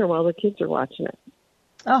make dinner while the kids are watching it.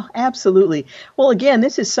 Oh, absolutely. Well, again,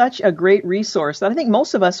 this is such a great resource that I think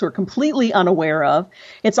most of us are completely unaware of.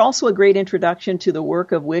 It's also a great introduction to the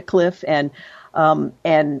work of Wycliffe and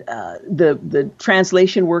the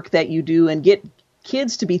translation work that you do, and get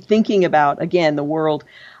kids to be thinking about, again, the world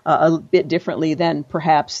a bit differently than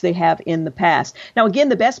perhaps they have in the past. Now, again,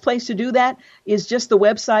 the best place to do that is just the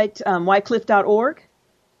website, wycliffe.org?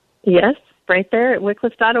 Yes, right there at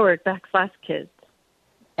wycliffe.org/kids.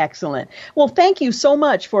 Excellent. Well, thank you so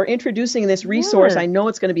much for introducing this resource. Yes. I know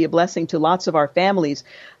it's going to be a blessing to lots of our families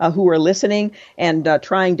who are listening and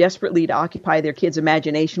trying desperately to occupy their kids'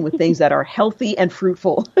 imagination with things that are healthy and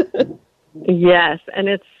fruitful. Yes, and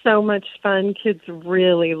it's so much fun. Kids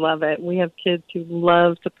really love it. We have kids who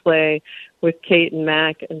love to play with Kate and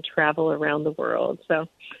Mac and travel around the world. So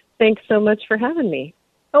thanks so much for having me.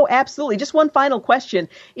 Oh, absolutely. Just one final question.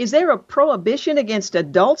 Is there a prohibition against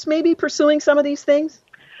adults maybe pursuing some of these things?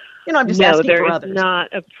 I'm just asking for others. No, there is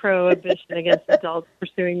not a prohibition against adults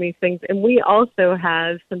pursuing these things. And we also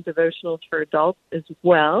have some devotionals for adults as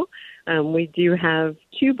well. We do have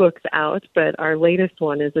 2 books out, but our latest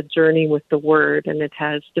one is A Journey with the Word, and it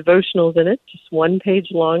has devotionals in it, just 1 page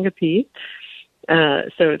long a piece. So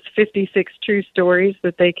it's 56 true stories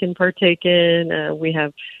that they can partake in. We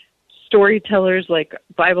have storytellers like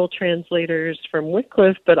Bible translators from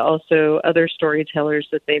Wycliffe, but also other storytellers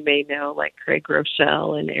that they may know, like Craig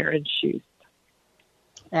Rochelle and Aaron Schutz.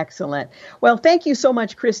 Excellent. Well, thank you so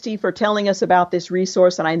much, Christy, for telling us about this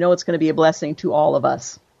resource, and I know it's going to be a blessing to all of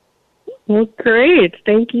us. Well, great.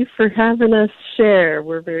 Thank you for having us share.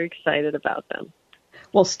 We're very excited about them.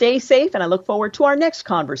 Well, stay safe, and I look forward to our next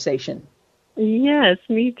conversation. Yes,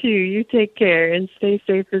 me too. You take care and stay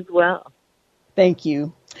safe as well. Thank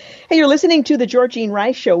you. Hey, you're listening to the Georgene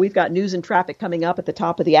Rice Show. We've got news and traffic coming up at the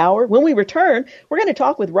top of the hour. When we return, we're going to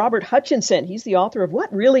talk with Robert Hutchinson. He's the author of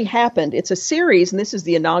What Really Happened. It's a series, and this is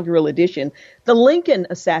the inaugural edition, The Lincoln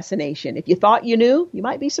Assassination. If you thought you knew, you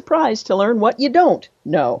might be surprised to learn what you don't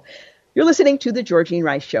know. You're listening to the Georgene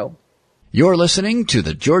Rice Show. You're listening to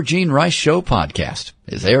the Georgene Rice Show podcast.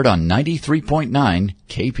 It's aired on 93.9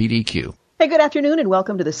 KPDQ. Hey, good afternoon, and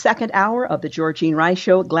welcome to the second hour of the Georgene Rice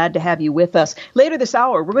Show. Glad to have you with us. Later this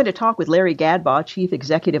hour, we're going to talk with Larry Gadbaugh, Chief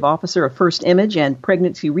Executive Officer of First Image and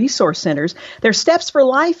Pregnancy Resource Centers. Their Steps for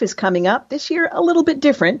Life is coming up this year, a little bit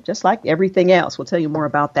different, just like everything else. We'll tell you more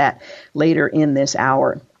about that later in this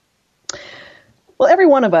hour. Well, every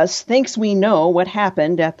one of us thinks we know what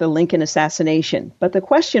happened at the Lincoln assassination. But the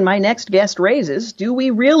question my next guest raises, do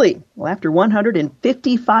we really? Well, after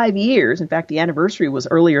 155 years, in fact, the anniversary was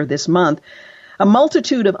earlier this month, a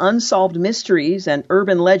multitude of unsolved mysteries and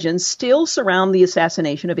urban legends still surround the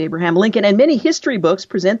assassination of Abraham Lincoln, and many history books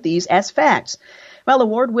present these as facts. Well,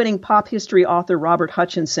 award-winning pop history author Robert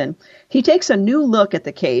Hutchinson, he takes a new look at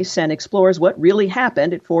the case and explores what really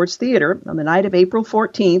happened at Ford's Theater on the night of April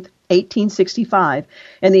 14th, 1865,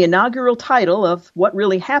 and the inaugural title of What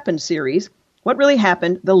Really Happened series, What Really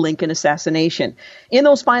Happened, The Lincoln Assassination. In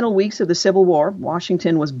those final weeks of the Civil War,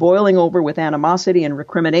 Washington was boiling over with animosity and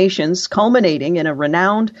recriminations, culminating in a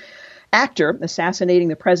renowned actor assassinating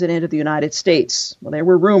the President of the United States. Well, there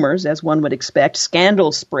were rumors, as one would expect.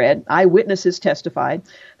 Scandals spread. Eyewitnesses testified.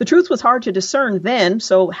 The truth was hard to discern then,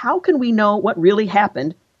 so how can we know what really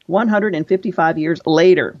happened 155 years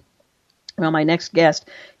later? Well, my next guest,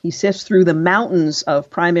 he sifts through the mountains of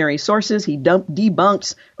primary sources. He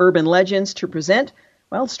debunks urban legends to present,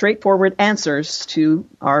 well, straightforward answers to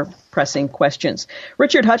our pressing questions.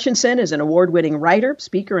 Richard Hutchinson is an award-winning writer,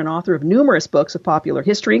 speaker, and author of numerous books of popular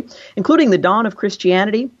history, including The Dawn of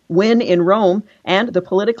Christianity, When in Rome, and The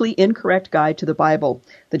Politically Incorrect Guide to the Bible.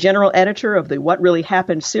 The general editor of the What Really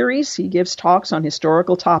Happened series, he gives talks on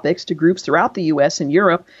historical topics to groups throughout the U.S. and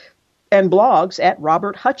Europe, and blogs at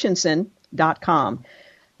roberthutchinson.com.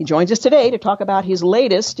 He joins us today to talk about his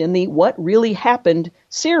latest in the What Really Happened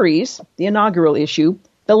series, the inaugural issue,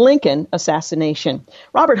 The Lincoln Assassination.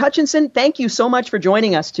 Robert Hutchinson, thank you so much for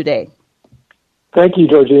joining us today. Thank you,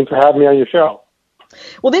 Georgene, for having me on your show.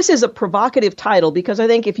 Well, this is a provocative title because I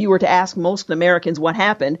think if you were to ask most Americans what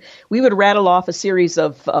happened, we would rattle off a series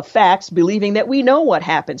of facts, believing that we know what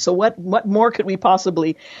happened. So what more could we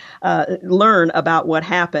possibly learn about what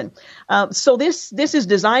happened? So this is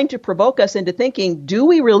designed to provoke us into thinking, do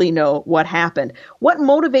we really know what happened? What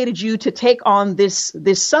motivated you to take on this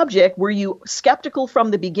subject? Were you skeptical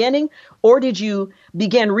from the beginning, or did you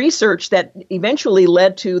begin research that eventually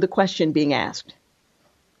led to the question being asked?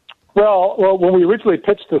 Well, when we originally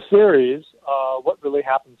pitched the series, What Really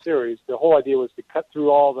Happened series, the whole idea was to cut through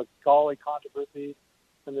all the scholarly controversies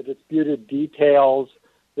and the disputed details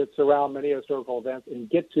that surround many historical events and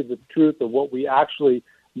get to the truth of what we actually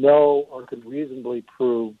know or could reasonably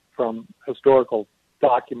prove from historical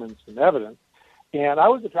documents and evidence. And I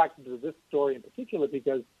was attracted to this story in particular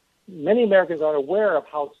because many Americans aren't aware of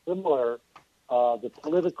how similar the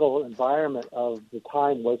political environment of the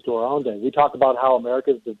time was to our own day. We talk about how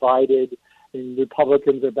America is divided, and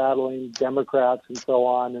Republicans are battling Democrats and so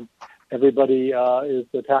on, and everybody is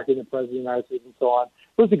attacking the President of the United States and so on.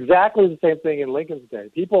 It was exactly the same thing in Lincoln's day.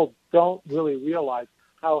 People don't really realize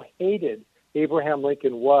how hated Abraham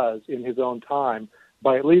Lincoln was in his own time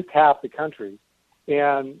by at least half the country.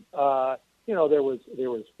 And, there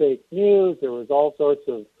was fake news. There was all sorts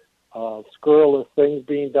of scurrilous things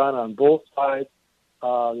being done on both sides.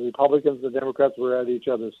 The Republicans and the Democrats were at each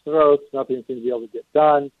other's throats. Nothing seemed to be able to get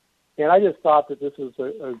done. And I just thought that this was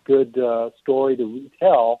a good story to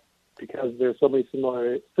retell because there's so many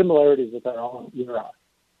similarities with our own era.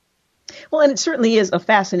 Well, and it certainly is a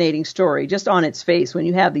fascinating story, just on its face, when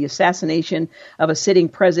you have the assassination of a sitting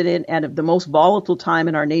president at the most volatile time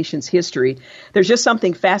in our nation's history. There's just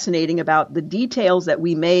something fascinating about the details that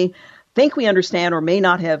we may think we understand or may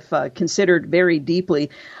not have considered very deeply.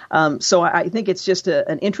 So I think it's just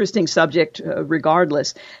an interesting subject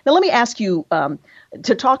regardless. Now, let me ask you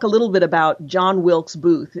to talk a little bit about John Wilkes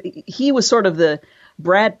Booth. He was sort of the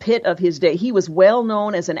Brad Pitt of his day. He was well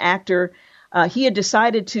known as an actor. He had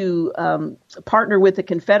decided to partner with the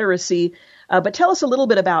Confederacy. But tell us a little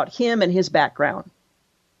bit about him and his background.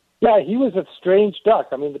 Yeah, he was a strange duck.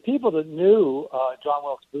 I mean, the people that knew John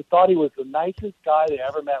Wilkes Booth thought he was the nicest guy they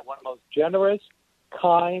ever met, one of the most generous,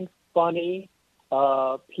 kind, funny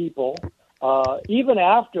people. Even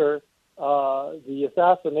after the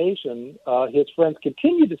assassination, his friends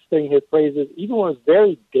continued to sing his praises, even when it was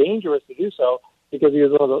very dangerous to do so, because he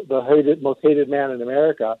was one of the most hated man in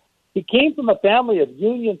America. He came from a family of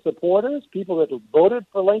Union supporters, people that voted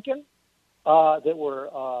for Lincoln, that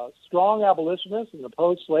were strong abolitionists and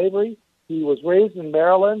opposed slavery. He was raised in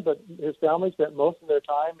Maryland, but his family spent most of their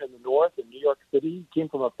time in the North in New York City. He came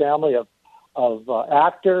from a family of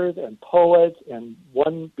actors and poets, and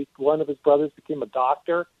one of his brothers became a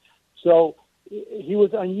doctor. So he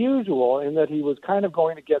was unusual in that he was kind of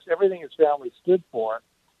going against everything his family stood for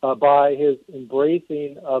by his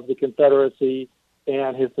embracing of the Confederacy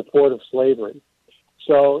and his support of slavery.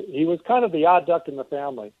 So he was kind of the odd duck in the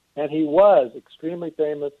family. And he was extremely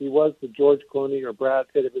famous. He was the George Clooney or Brad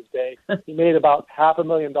Pitt of his day. He made about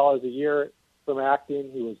 $500,000 a year from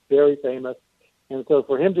acting. He was very famous. And so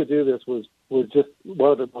for him to do this was just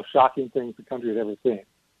one of the most shocking things the country had ever seen.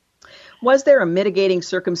 Was there a mitigating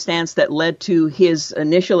circumstance that led to his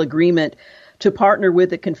initial agreement to partner with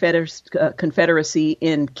the Confederacy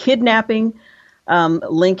in kidnapping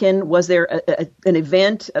Lincoln? Was there an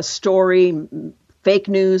event, a story, fake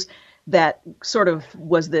news that sort of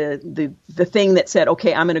was the thing that said,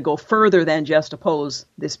 okay, I'm going to go further than just oppose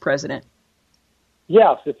this president?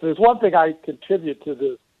 Yes, if there's one thing I contribute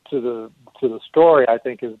to the story, I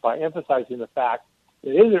think, is by emphasizing the fact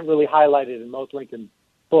that isn't really highlighted in most Lincoln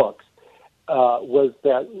books, was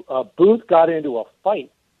that Booth got into a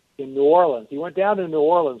fight in New Orleans. He went down to New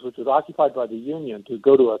Orleans, which was occupied by the Union, to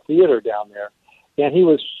go to a theater down there, and he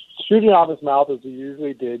was shooting off his mouth, as he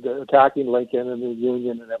usually did, attacking Lincoln and the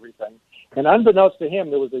Union and everything. And unbeknownst to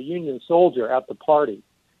him, there was a Union soldier at the party.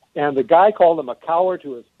 And the guy called him a coward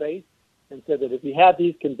to his face and said that if he had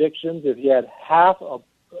these convictions, if he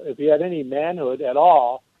had any manhood at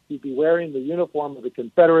all, he'd be wearing the uniform of the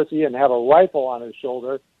Confederacy and have a rifle on his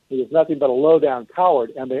shoulder. He was nothing but a low-down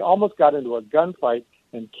coward. And they almost got into a gunfight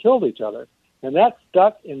and killed each other. And that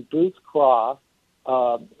stuck in Booth's craw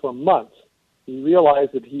for months. He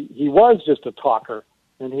realized that he was just a talker,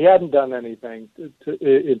 and he hadn't done anything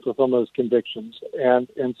to fulfill those convictions.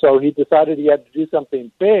 And so he decided he had to do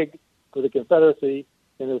something big for the Confederacy,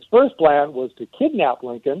 and his first plan was to kidnap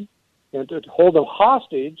Lincoln and to hold him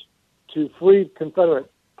hostage to free Confederate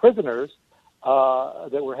prisoners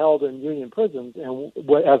that were held in Union prisons. And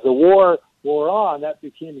as the war wore on, that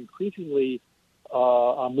became increasingly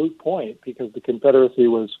a moot point because the Confederacy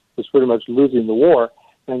was pretty much losing the war.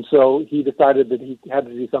 And so he decided that he had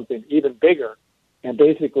to do something even bigger and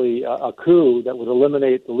basically a coup that would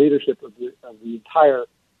eliminate the leadership of the entire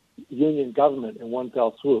Union government in one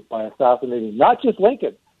fell swoop by assassinating not just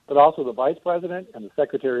Lincoln, but also the Vice President and the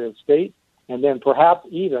Secretary of State, and then perhaps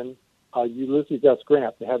even Ulysses S.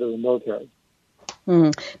 Grant, the head of the military.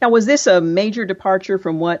 Now, was this a major departure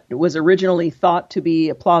from what was originally thought to be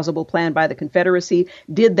a plausible plan by the Confederacy?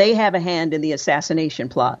 Did they have a hand in the assassination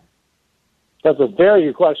plot? That's a very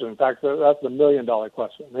good question. In fact, that's the $1 million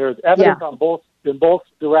question. There's evidence in both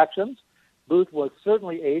directions. Booth was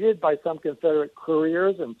certainly aided by some Confederate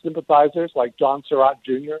couriers and sympathizers like John Surratt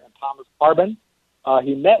Jr. and Thomas Harbin.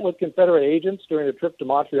 He met with Confederate agents during a trip to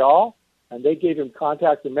Montreal, and they gave him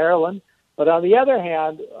contacts in Maryland. But on the other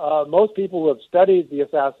hand, most people who have studied the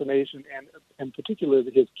assassination and in particular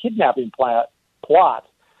his kidnapping plot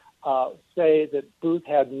say that Booth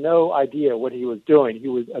had no idea what he was doing. He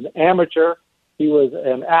was an amateur. He was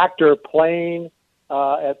an actor playing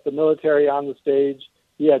at the military on the stage.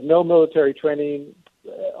 He had no military training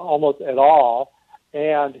almost at all,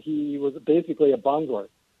 and he was basically a bungler.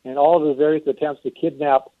 And all of his various attempts to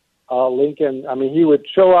kidnap Lincoln, I mean, he would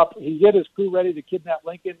show up, he'd get his crew ready to kidnap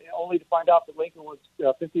Lincoln, only to find out that Lincoln was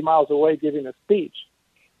 50 miles away giving a speech.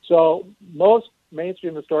 So most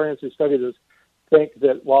mainstream historians who study this think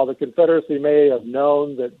that while the Confederacy may have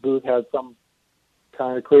known that Booth had some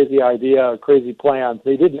kind of crazy idea or crazy plans,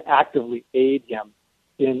 they didn't actively aid him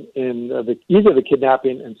in either the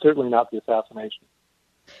kidnapping and certainly not the assassination.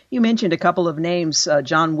 You mentioned a couple of names,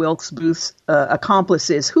 John Wilkes Booth's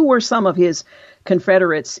accomplices. Who were some of his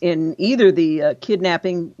Confederates in either the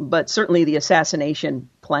kidnapping, but certainly the assassination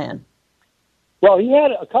plan? Well, he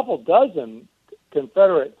had a couple dozen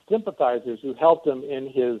Confederate sympathizers who helped him in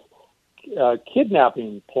his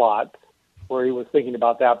kidnapping plot, where he was thinking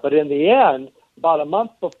about that. But in the end, about a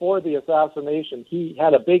month before the assassination, he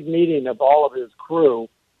had a big meeting of all of his crew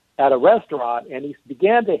at a restaurant, and he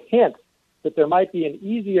began to hint that there might be an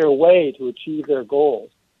easier way to achieve their goals.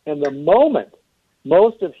 And the moment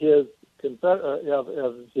most of his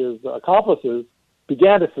accomplices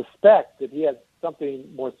began to suspect that he had something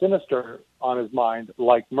more sinister on his mind,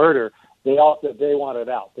 like murder, they all said they wanted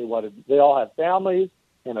out. They all had families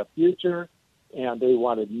and a future, and they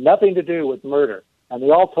wanted nothing to do with murder. And they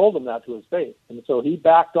all told him that to his face. And so he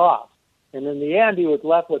backed off. And in the end, he was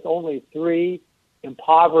left with only 3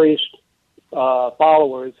 impoverished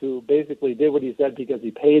followers who basically did what he said because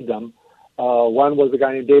he paid them. One was a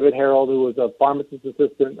guy named David Harold, who was a pharmacist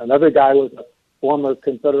assistant. Another guy was a former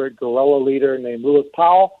Confederate guerrilla leader named Lewis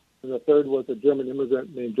Powell. And the third was a German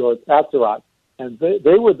immigrant named George Atzerodt. And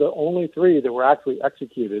they were the only 3 that were actually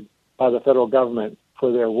executed by the federal government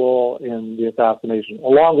for their role in the assassination,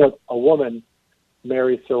 along with a woman,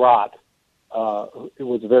 Mary Surratt. It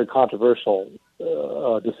was a very controversial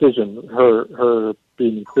decision, her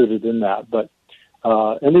being included in that. But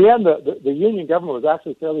in the end, the Union government was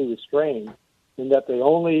actually fairly restrained in that they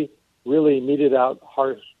only really meted out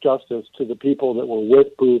harsh justice to the people that were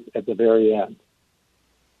with Booth at the very end.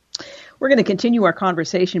 We're going to continue our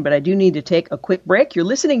conversation, but I do need to take a quick break. You're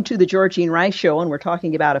listening to The Georgene Rice Show, and we're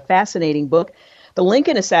talking about a fascinating book, The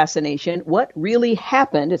Lincoln Assassination, What Really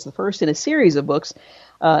Happened. It's the first in a series of books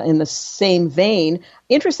in the same vein.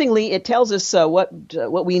 Interestingly, it tells us what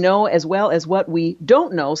we know as well as what we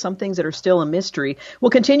don't know, some things that are still a mystery.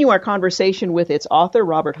 We'll continue our conversation with its author,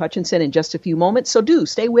 Robert Hutchinson, in just a few moments, so do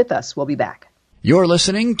stay with us. We'll be back. You're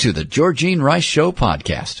listening to the Georgene Rice Show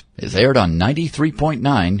podcast. It's aired on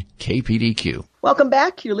 93.9 KPDQ. Welcome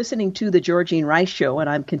back. You're listening to the Georgene Rice Show, and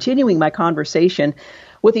I'm continuing my conversation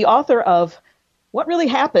with the author of What Really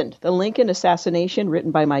Happened? The Lincoln Assassination, written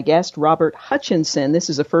by my guest, Robert Hutchinson. This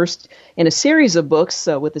is the first in a series of books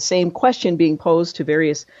with the same question being posed to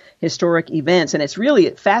various historic events. And it's really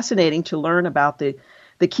fascinating to learn about the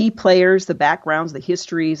key players, the backgrounds, the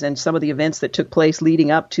histories, and some of the events that took place leading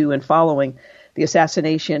up to and following the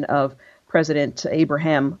assassination of President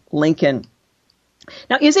Abraham Lincoln.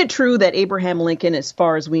 Now, is it true that Abraham Lincoln, as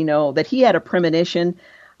far as we know, that he had a premonition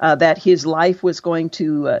that his life was going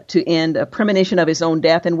to end, a premonition of his own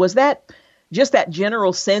death? And was that just that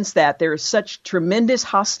general sense that there is such tremendous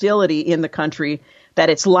hostility in the country that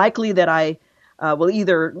it's likely that I will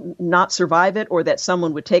either not survive it or that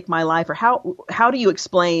someone would take my life? Or how do you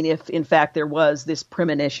explain if, in fact, there was this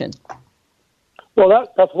premonition? Well,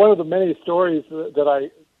 that's one of the many stories that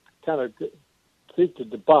I kind of seek to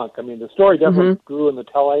debunk. I mean, the story definitely grew in the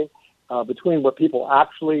telling between what people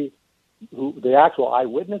the actual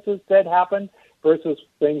eyewitnesses said happened versus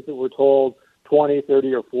things that were told 20,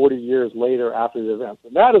 30, or 40 years later after the events.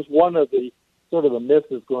 And that is one of the sort of a myth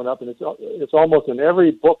that's going up, and it's almost in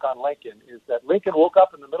every book on Lincoln, is that Lincoln woke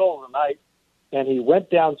up in the middle of the night and he went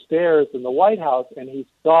downstairs in the White House and he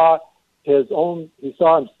saw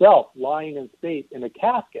himself lying in state in a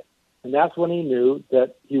casket. And that's when he knew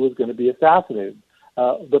that he was going to be assassinated.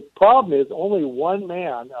 The problem is only one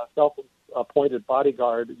man, a self-appointed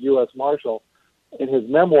bodyguard, U.S. Marshal, in his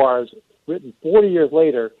memoirs written 40 years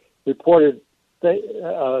later, reported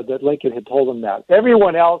that Lincoln had told him that.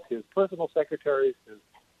 Everyone else, his personal secretaries, his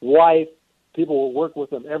wife, people who work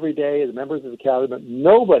with him every day, the members of the cabinet,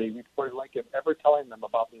 nobody reported Lincoln ever telling them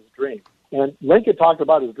about his dreams. And Lincoln talked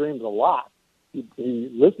about his dreams a lot. He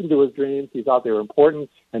listened to his dreams. He thought they were important,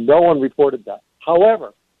 and no one reported that.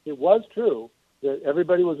 However, it was true that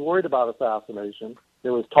everybody was worried about assassination.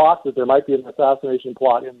 There was talk that there might be an assassination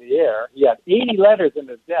plot in the air. He had 80 letters in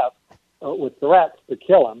his desk with threats to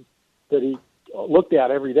kill him that he looked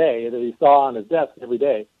at every day, that he saw on his desk every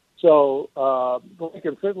day. So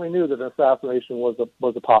Lincoln certainly knew that an assassination was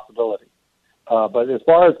a possibility. But as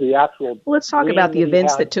far as the actual... Well, let's talk about the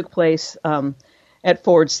events that took place at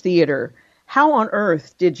Ford's Theater. How on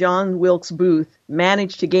earth did John Wilkes Booth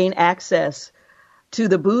manage to gain access to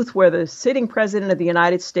the booth where the sitting president of the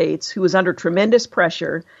United States, who was under tremendous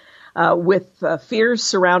pressure with fears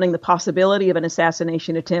surrounding the possibility of an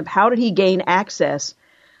assassination attempt, how did he gain access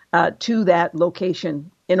to that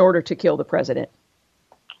location in order to kill the president?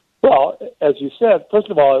 Well, as you said, first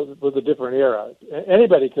of all, it was a different era.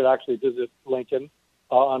 Anybody could actually visit Lincoln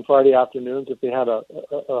on Friday afternoons if they had a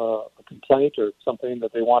complaint or something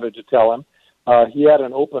that they wanted to tell him. He had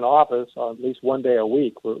an open office at least one day a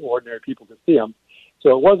week where ordinary people could see him.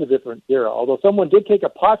 So it was a different era, although someone did take a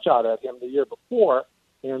potshot at him the year before,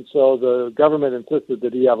 and so the government insisted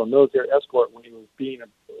that he have a military escort when he was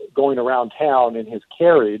going around town in his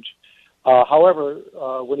carriage. However,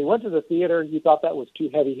 when he went to the theater, he thought that was too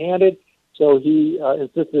heavy-handed, so he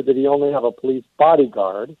insisted that he only have a police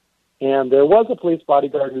bodyguard. And there was a police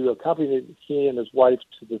bodyguard who accompanied he and his wife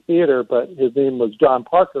to the theater, but his name was John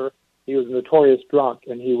Parker. He was a notorious drunk,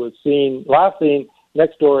 and he was last seen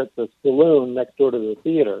next door at the saloon next door to the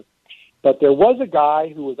theater. But there was a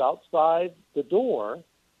guy who was outside the door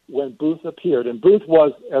when Booth appeared, and Booth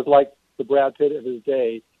was, as like the Brad Pitt of his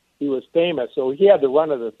day, he was famous, so he had the run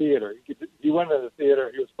of the theater. He went to the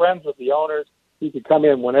theater. He was friends with the owners. He could come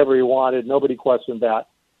in whenever he wanted. Nobody questioned that.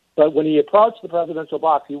 But when he approached the presidential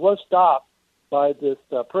box, he was stopped by this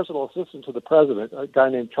personal assistant to the president, a guy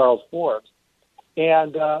named Charles Forbes.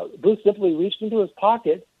 And Booth simply reached into his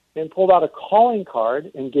pocket and pulled out a calling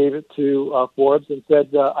card and gave it to Forbes and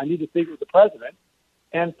said, I need to speak with the president.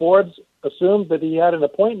 And Forbes assumed that he had an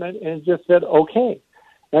appointment and just said, okay.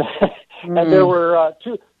 And there were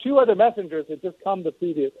two other messengers that just come the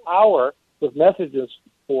previous hour with messages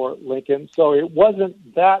for Lincoln. So it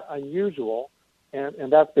wasn't that unusual.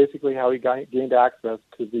 And that's basically how he gained access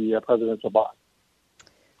to the presidential box.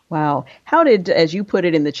 Wow. How did, as you put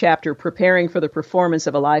it in the chapter, preparing for the performance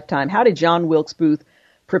of a lifetime, how did John Wilkes Booth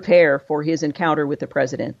prepare for his encounter with the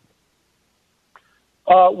president?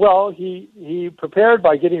 Well, he prepared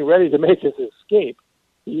by getting ready to make his escape.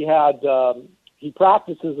 He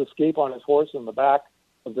practiced his escape on his horse in the back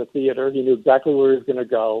of the theater. He knew exactly where he was going to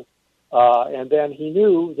go. And then he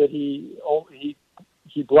knew that he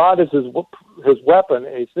brought as his weapon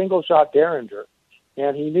a single-shot Derringer,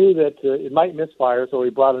 and he knew that it might misfire, so he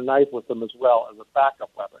brought a knife with him as well as a backup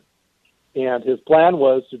weapon. And his plan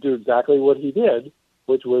was to do exactly what he did,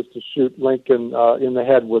 which was to shoot Lincoln in the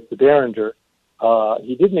head with the Derringer.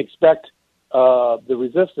 He didn't expect the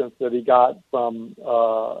resistance that he got from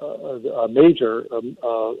a major,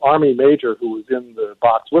 Army major who was in the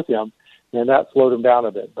box with him, and that slowed him down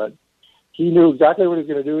a bit. But he knew exactly what he was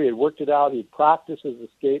going to do. He had worked it out. He practiced his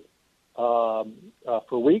escape for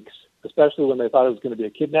weeks, especially when they thought it was going to be a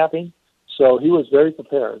kidnapping. So he was very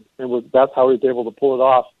prepared, and that's how he was able to pull it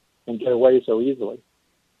off and get away so easily.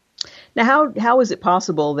 Now, how is it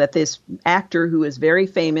possible that this actor who is very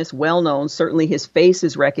famous, well-known, certainly his face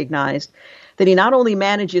is recognized, that he not only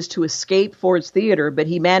manages to escape Ford's Theater, but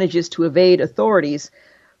he manages to evade authorities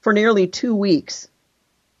for nearly 2 weeks?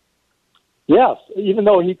 Yes, even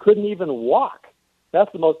though he couldn't even walk.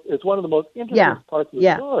 It's one of the most interesting parts of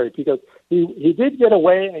the story, because he did get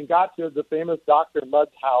away and got to the famous Dr.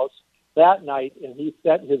 Mudd's house that night, and he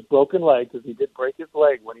set his broken leg, because he did break his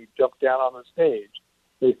leg when he jumped down on the stage.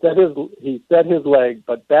 He set his leg,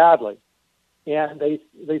 but badly. And they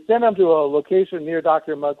sent him to a location near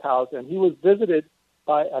Dr. Mudd's house, and he was visited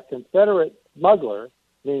by a Confederate smuggler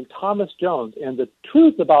named Thomas Jones. And the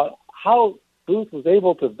truth about how Booth was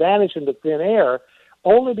able to vanish into thin air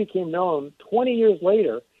only became known 20 years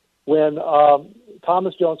later, when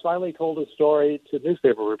Thomas Jones finally told his story to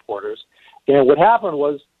newspaper reporters. And what happened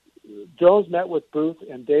was Jones met with Booth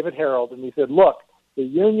and David Harold, and he said, look, the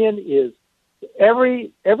Union is,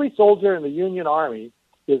 every soldier in the Union Army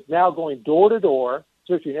is now going door to door,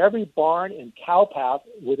 searching every barn and cow path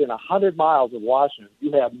within 100 miles of Washington.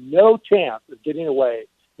 You have no chance of getting away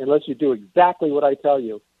unless you do exactly what I tell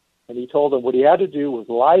you. And he told them what he had to do was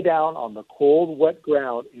lie down on the cold, wet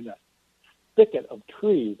ground in a thicket of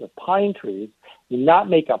trees, of pine trees, and not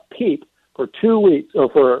make a peep for 2 weeks, or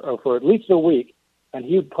for at least a week. And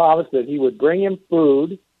he promised that he would bring him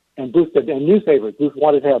food and newspapers. Booth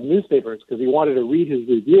wanted to have newspapers because he wanted to read his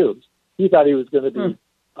reviews. He thought he was going to be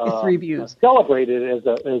celebrated as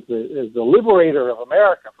the liberator of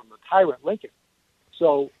America from the tyrant Lincoln.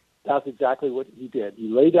 So that's exactly what he did. He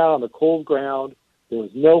lay down on the cold ground. There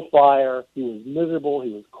was no fire. He was miserable.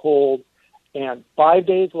 He was cold. And 5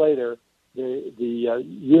 days later, the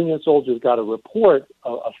Union soldiers got a report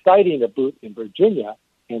of a sighting of Booth in Virginia.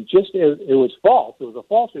 And just as it was false, it was a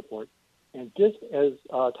false report. And just as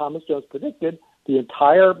Thomas Jones predicted, the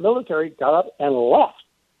entire military got up and left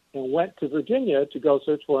and went to Virginia to go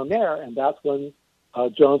search for him there. And that's when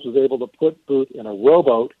Jones was able to put Booth in a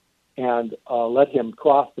rowboat and let him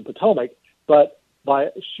cross the Potomac. But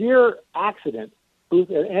by sheer accident, Booth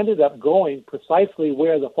ended up going precisely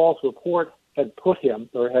where the false report had put him,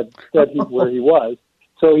 or had said where he was.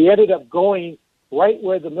 So he ended up going right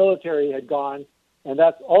where the military had gone, and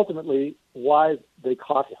that's ultimately why they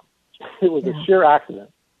caught him. It was a sheer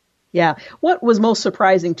accident. Yeah. What was most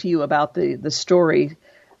surprising to you about the story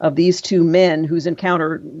of these two men whose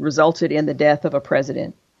encounter resulted in the death of a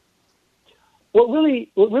president? What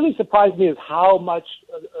really surprised me is how much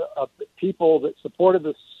people that supported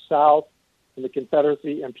the South and the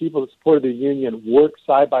Confederacy and people that supported the Union worked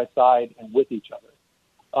side by side and with each other.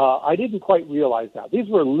 I didn't quite realize that. These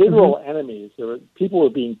were literal enemies. People were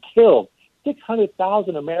being killed.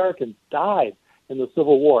 600,000 Americans died in the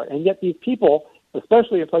Civil War. And yet these people,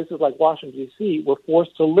 especially in places like Washington, D.C., were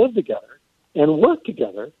forced to live together and work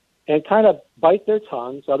together and kind of bite their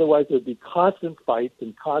tongues. Otherwise, there would be constant fights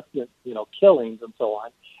and constant, killings and so on.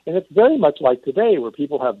 And it's very much like today, where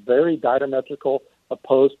people have very diametrical,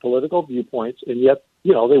 opposed political viewpoints, and yet,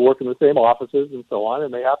 they work in the same offices and so on,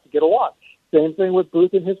 and they have to get along. Same thing with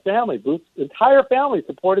Booth and his family. Booth's entire family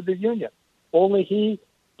supported the Union. Only he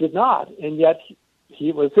did not, and yet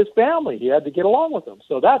he was his family. He had to get along with them.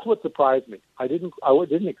 So that's what surprised me. I didn't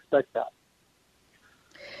expect that.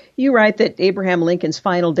 You write that Abraham Lincoln's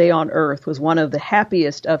final day on earth was one of the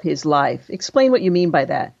happiest of his life. Explain what you mean by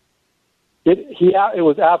that. It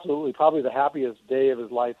was absolutely probably the happiest day of his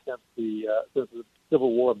life since the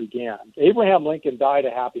Civil War began. Abraham Lincoln died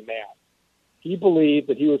a happy man. He believed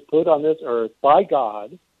that he was put on this earth by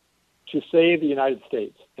God to save the United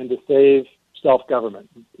States and to save self-government,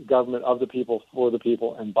 government of the people, for the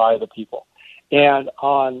people, and by the people. And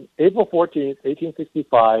on April 14th,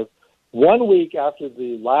 1865, 1 week after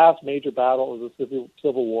the last major battle of the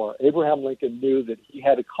Civil War, Abraham Lincoln knew that he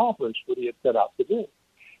had accomplished what he had set out to do.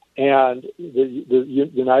 And the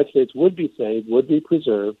United States would be saved, would be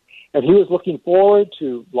preserved. And he was looking forward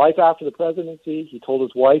to life after the presidency. He told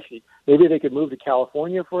his wife maybe they could move to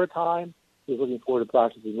California for a time. He was looking forward to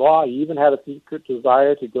practicing law. He even had a secret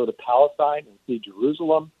desire to go to Palestine and see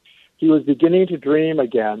Jerusalem. He was beginning to dream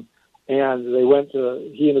again. And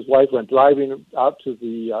he and his wife went driving out to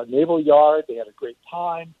the Naval Yard. They had a great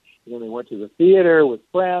time. And then they went to the theater with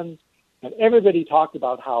friends. And everybody talked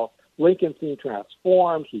about how Lincoln seemed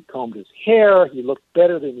transformed. He combed his hair. He looked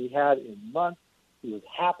better than he had in months. He was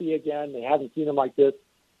happy again. They hadn't seen him like this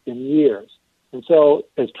in years. And so,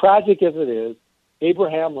 as tragic as it is,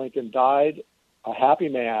 Abraham Lincoln died a happy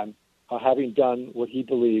man, having done what he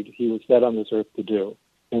believed he was set on this earth to do.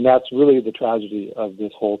 And that's really the tragedy of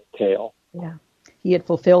this whole tale. Yeah. He had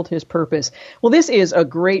fulfilled his purpose. Well, this is a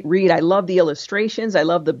great read. I love the illustrations. I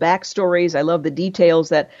love the backstories. I love the details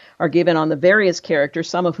that are given on the various characters,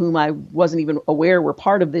 some of whom I wasn't even aware were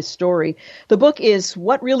part of this story. The book is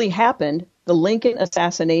What Really Happened, The Lincoln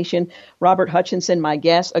Assassination. Robert Hutchinson, my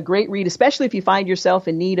guest, a great read, especially if you find yourself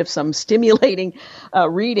in need of some stimulating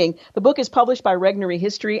reading. The book is published by Regnery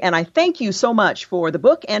History, and I thank you so much for the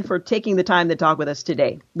book and for taking the time to talk with us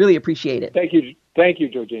today. Really appreciate it. Thank you. Thank you,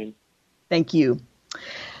 Georgene. Thank you.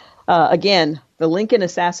 Again, The Lincoln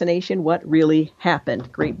Assassination, What Really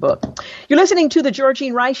Happened. Great book. You're listening to The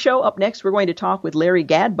Georgene Rice Show. Up next, we're going to talk with Larry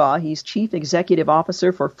Gadbaugh. He's Chief Executive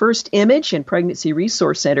Officer for First Image and Pregnancy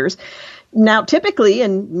Resource Centers. Now, typically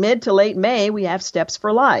in mid to late May, we have Steps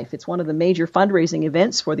for Life. It's one of the major fundraising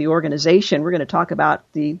events for the organization. We're going to talk about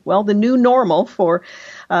the new normal for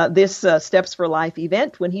this Steps for Life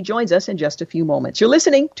event when he joins us in just a few moments. You're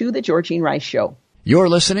listening to The Georgene Rice Show. You're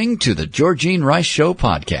listening to the Georgene Rice Show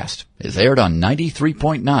podcast. It's aired on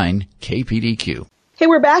 93.9 KPDQ. Hey,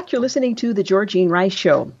 we're back. You're listening to the Georgene Rice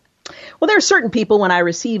Show. Well, there are certain people, when I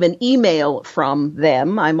receive an email from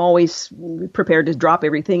them, I'm always prepared to drop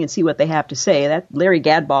everything and see what they have to say. That Larry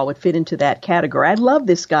Gadbaugh would fit into that category. I love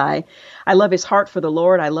this guy. I love his heart for the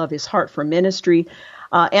Lord. I love his heart for ministry.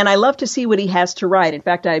 And I love to see what he has to write. In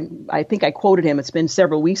fact, I think I quoted him. It's been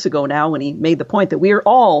several weeks ago now when he made the point that we are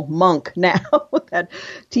all Monk now, that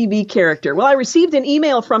TV character. Well, I received an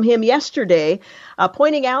email from him yesterday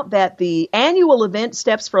pointing out that the annual event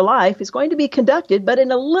Steps for Life is going to be conducted, but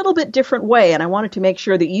in a little bit different way. And I wanted to make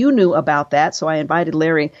sure that you knew about that. So I invited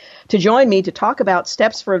Larry to join me to talk about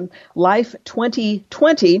Steps for Life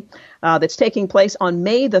 2020 that's taking place on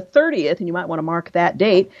May the 30th. And you might want to mark that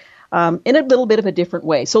date. In a little bit of a different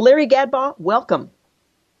way. So, Larry Gadbaugh, welcome.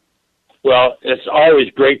 Well, it's always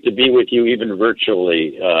great to be with you, even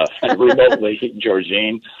virtually and remotely,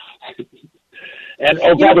 Georgene. And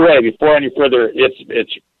by the way, before any further,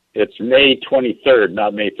 it's May 23rd,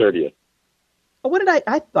 not May 30th. What did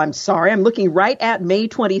I'm sorry. I'm looking right at May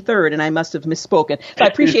 23rd, and I must have misspoken. So I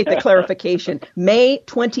appreciate the clarification. May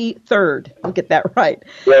 23rd. I'll get that right.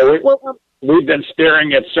 Well, we've been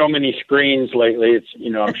staring at so many screens lately. It's,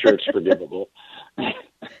 I'm sure it's forgivable.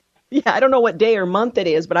 Yeah, I don't know what day or month it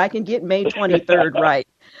is, but I can get May 23rd right.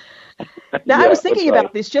 Now, Yeah, I was thinking right.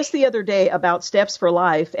 about this just the other day about Steps for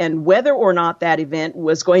Life and whether or not that event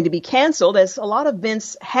was going to be canceled, as a lot of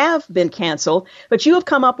events have been canceled. But you have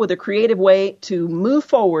come up with a creative way to move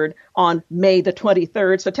forward on May the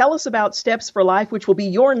 23rd. So tell us about Steps for Life, which will be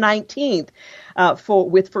your 19th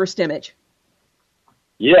with First Image.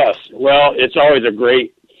 Yes. Well, it's always a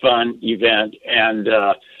great, fun event. And,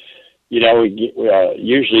 we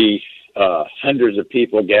usually hundreds of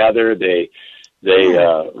people gather. They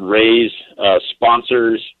raise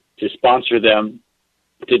sponsors to sponsor them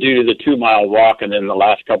to do the 2-mile walk. And then the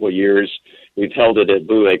last couple of years, we've held it at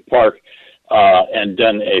Blue Lake Park and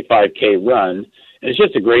done a 5K run. And it's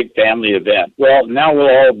just a great family event. Well, now we'll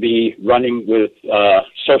all be running with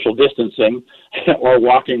social distancing or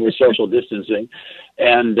walking with social distancing.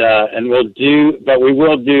 And we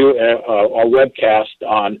will do a webcast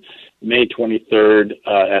on May 23rd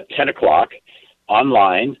at 10 o'clock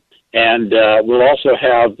online. And we'll also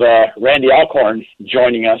have Randy Alcorn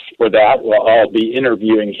joining us for that. I'll be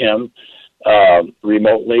interviewing him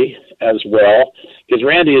remotely as well, because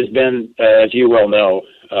Randy has been, as you well know,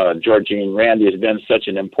 Georgene, Randy has been such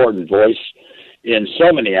an important voice in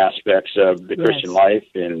so many aspects of the Christian life,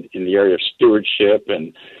 in the area of stewardship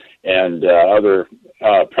and other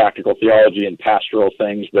practical theology and pastoral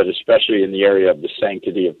things, but especially in the area of the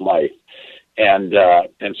sanctity of life. And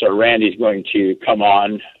so Randy's going to come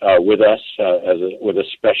on with us with a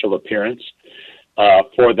special appearance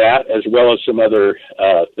for that, as well as some other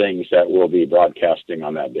things that we'll be broadcasting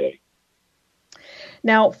on that day.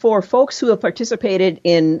 Now, for folks who have participated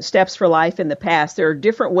in Steps for Life in the past, there are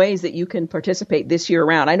different ways that you can participate this year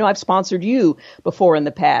around. I know I've sponsored you before in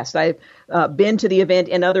the past. I've been to the event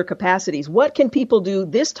in other capacities. What can people do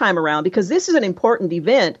this time around? Because this is an important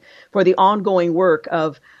event for the ongoing work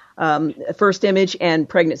of First Image and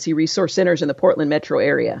Pregnancy Resource Centers in the Portland metro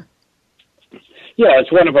area. Yeah,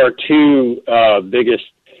 it's one of our two biggest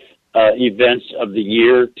events of the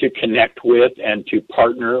year to connect with and to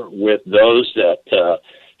partner with those that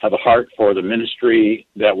have a heart for the ministry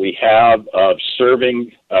that we have of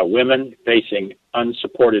serving women facing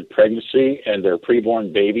unsupported pregnancy and their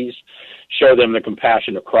preborn babies, show them the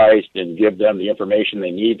compassion of Christ and give them the information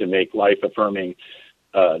they need to make life-affirming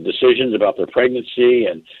decisions about their pregnancy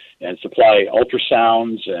and supply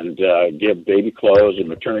ultrasounds and give baby clothes and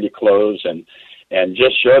maternity clothes and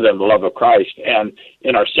just show them the love of Christ. And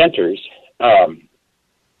in our centers,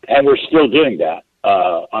 and we're still doing that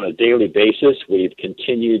on a daily basis. We've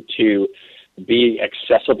continued to be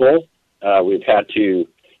accessible. We've had to,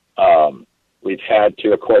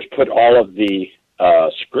 of course, put all of the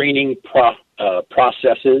screening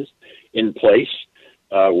processes in place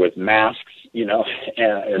with masks,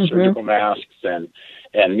 and surgical masks and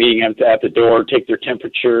meeting them at the door, take their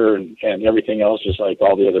temperature and everything else, just like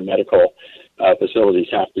all the other medical facilities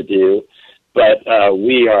have to do. But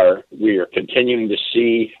we are continuing to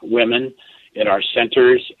see women in our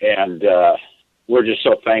centers, and we're just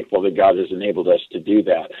so thankful that God has enabled us to do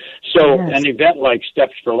that. So an event like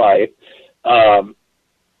Steps for Life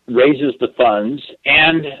raises the funds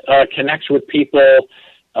and connects with people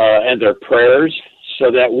and their prayers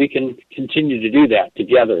so that we can continue to do that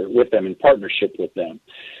together with them, in partnership with them.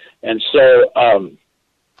 And so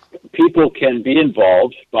people can be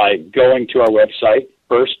involved by going to our website,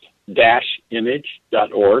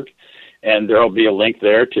 first-image.org, and there will be a link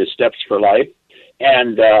there to Steps for Life.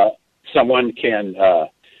 And someone can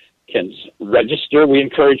register. We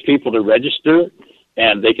encourage people to register,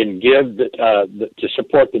 and they can give to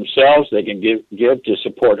support themselves. They can give to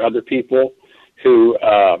support other people who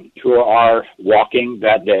are walking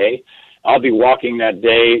that day. I'll be walking that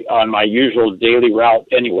day on my usual daily route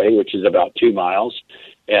anyway, which is about 2 miles.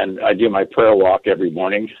 And I do my prayer walk every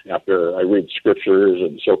morning after I read scriptures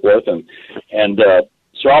and so forth. And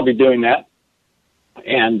so I'll be doing that.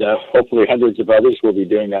 And hopefully hundreds of others will be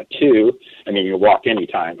doing that too. I mean, you walk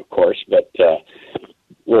anytime, of course, but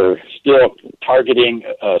we're still targeting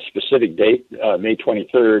a specific date, May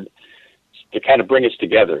 23rd, to kind of bring us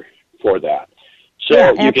together for that.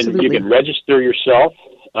 So you can register yourself.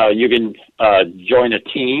 You can join a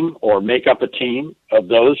team or make up a team of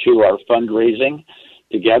those who are fundraising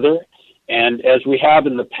together. And as we have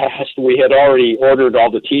in the past, we had already ordered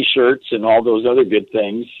all the T-shirts and all those other good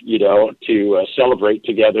things, to celebrate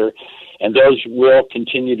together. And those will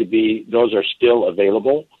continue to be, those are still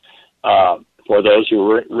available for those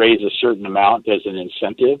who raise a certain amount as an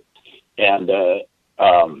incentive. And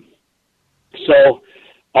so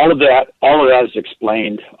all of that is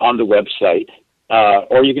explained on the website.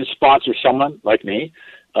 Or you can sponsor someone like me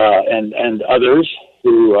and others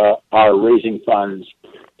who are raising funds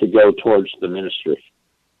to go towards the ministry.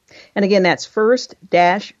 And again, that's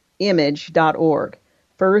first-image.org,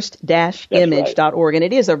 first-image.org. And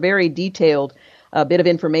it is a very detailed bit of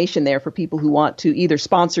information there for people who want to either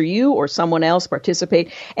sponsor you or someone else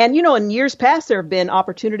participate. And, in years past, there have been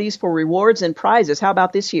opportunities for rewards and prizes. How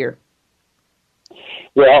about this year?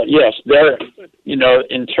 Well, yes, there,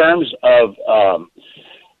 in terms of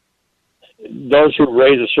those who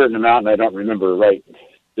raise a certain amount, and I don't remember right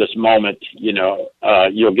this moment, you'll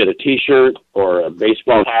get a T-shirt or a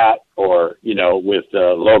baseball hat or, with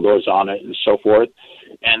logos on it and so forth.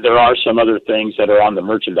 And there are some other things that are on the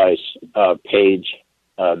merchandise page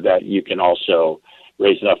that you can also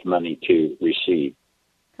raise enough money to receive.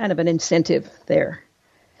 Kind of an incentive there.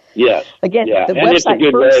 Yes. Again, yeah. The and website it's a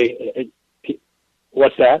good first... way.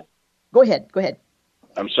 What's that? Go ahead.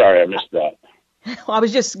 I'm sorry, I missed that. Well, I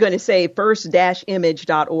was just going to say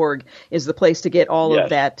first-image.org is the place to get all of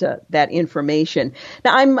that information.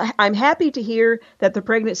 Now, I'm happy to hear that the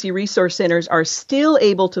pregnancy resource centers are still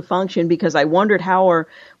able to function, because I wondered how are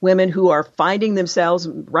women who are finding themselves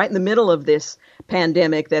right in the middle of this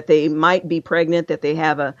pandemic, that they might be pregnant, that they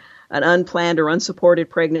have an unplanned or unsupported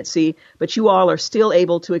pregnancy, but you all are still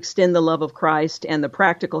able to extend the love of Christ and the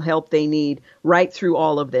practical help they need right through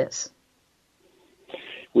all of this.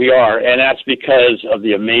 We are, and that's because of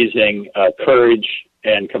the amazing courage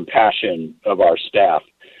and compassion of our staff.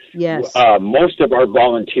 Yes. Most of our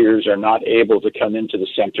volunteers are not able to come into the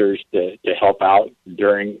centers to help out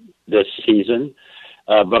during this season,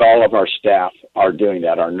 but all of our staff are doing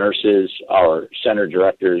that. Our nurses, our center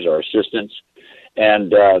directors, our assistants,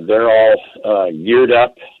 and they're all geared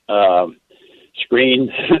up, screened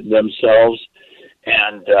themselves,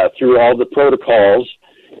 and through all the protocols,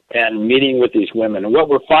 and meeting with these women. And what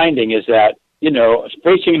we're finding is that,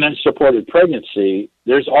 facing an unsupported pregnancy,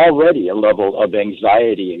 there's already a level of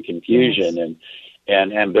anxiety and confusion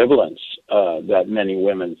and ambivalence that many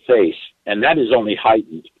women face. And that is only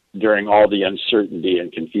heightened during all the uncertainty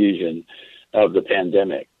and confusion of the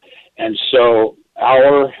pandemic. And so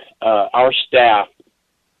our staff,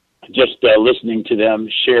 just listening to them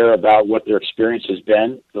share about what their experience has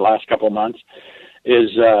been the last couple of months,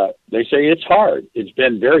 is they say it's hard. It's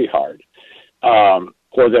been very hard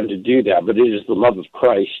for them to do that, but it is the love of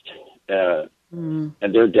Christ and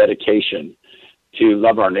their dedication to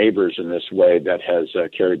love our neighbors in this way that has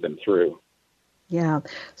carried them through. Yeah.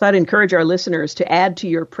 So I'd encourage our listeners to add to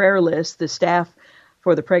your prayer list the staff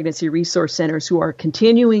for the Pregnancy Resource Centers who are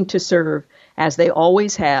continuing to serve as they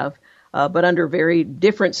always have, but under very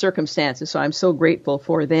different circumstances. So I'm so grateful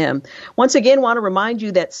for them. Once again, want to remind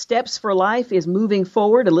you that Steps for Life is moving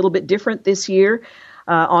forward a little bit different this year.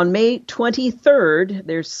 On May 23rd,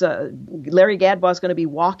 there's Larry Gadbois is going to be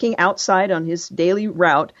walking outside on his daily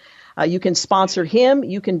route You can sponsor him.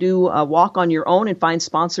 You can do a walk on your own and find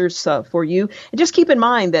sponsors for you. And just keep in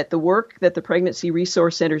mind that the work that the Pregnancy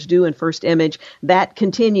Resource Centers do in First Image, that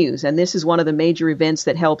continues. And this is one of the major events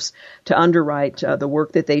that helps to underwrite the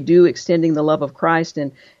work that they do, extending the love of Christ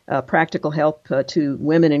and practical help to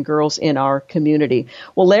women and girls in our community.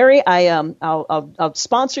 Well, Larry, I'll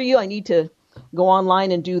sponsor you. I need to go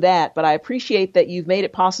online and do that. But I appreciate that you've made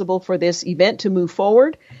it possible for this event to move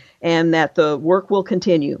forward and that the work will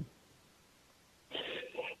continue.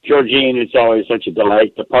 Georgene, it's always such a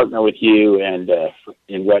delight to partner with you and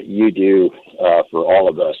in what you do for all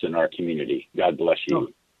of us in our community. God bless you. Oh,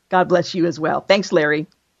 God bless you as well. Thanks, Larry.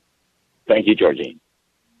 Thank you, Georgene.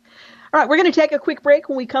 All right, we're going to take a quick break.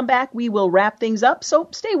 When we come back, we will wrap things up. So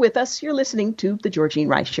stay with us. You're listening to The Georgene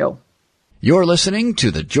Rice Show. You're listening to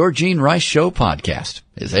the Georgene Rice Show podcast.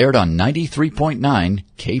 It's aired on 93.9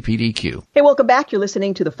 KPDQ. Hey, welcome back. You're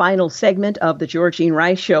listening to the final segment of the Georgene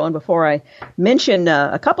Rice Show. And before I mention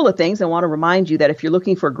a couple of things, I want to remind you that if you're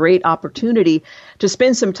looking for a great opportunity to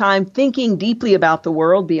spend some time thinking deeply about the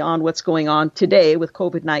world beyond what's going on today with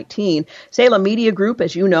COVID-19, Salem Media Group,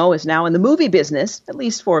 as you know, is now in the movie business, at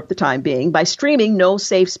least for the time being, by streaming No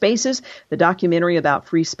Safe Spaces, the documentary about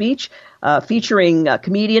free speech, featuring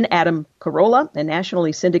comedian Adam Carolla and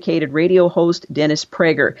nationally syndicated radio host Dennis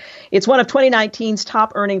Prager. It's one of 2019's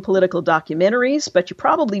top-earning political documentaries, but you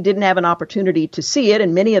probably didn't have an opportunity to see it,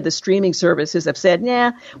 and many of the streaming services have said,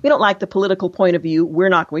 nah, we don't like the political point of view. We're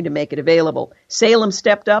not going to make it available. Salem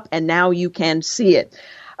stepped up, and now you can see it.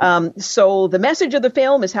 So the message of the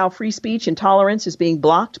film is how free speech and tolerance is being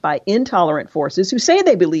blocked by intolerant forces who say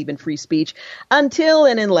they believe in free speech until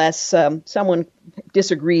and unless someone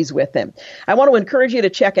disagrees with them. I want to encourage you to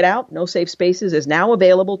check it out. No Safe Spaces is now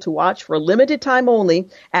available to watch for a limited time only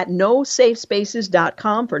at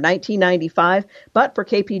nosafespaces.com for $19.95. But for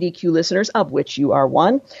KPDQ listeners, of which you are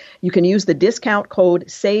one, you can use the discount code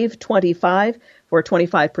SAVE25 for a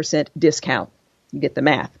 25% discount. You get the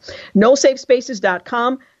math.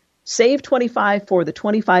 NoSafeSpaces.com. Save 25 for the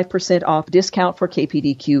 25% off discount for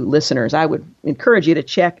KPDQ listeners. I would encourage you to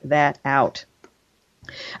check that out.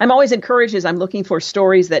 I'm always encouraged as I'm looking for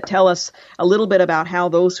stories that tell us a little bit about how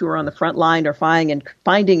those who are on the front line are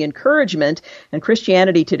finding encouragement. And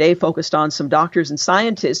Christianity Today focused on some doctors and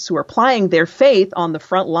scientists who are applying their faith on the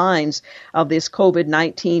front lines of this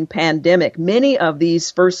COVID-19 pandemic. Many of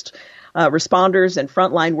these first responders and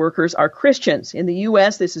frontline workers are Christians. In the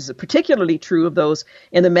U.S., this is particularly true of those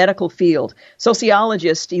in the medical field.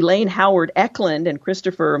 Sociologist Elaine Howard Eklund and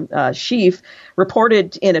Christopher Schief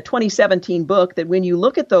reported in a 2017 book that when you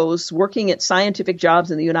look at those working at scientific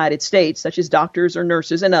jobs in the United States, such as doctors or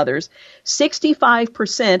nurses and others,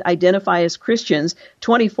 65% identify as Christians,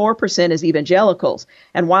 24% as evangelicals.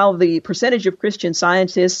 And while the percentage of Christian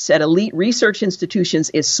scientists at elite research institutions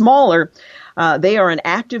is smaller, they are an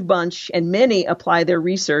active bunch, and many apply their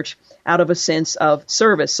research out of a sense of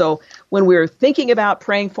service. So when we're thinking about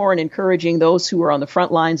praying for and encouraging those who are on the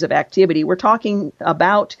front lines of activity, we're talking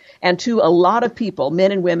about and to a lot of people,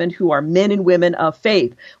 men and women who are men and women of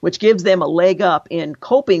faith, which gives them a leg up in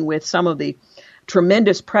coping with some of the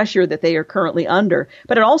tremendous pressure that they are currently under.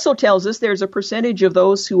 But it also tells us there's a percentage of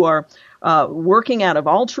those who are working out of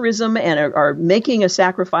altruism and are making a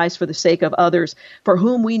sacrifice for the sake of others, for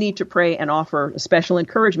whom we need to pray and offer special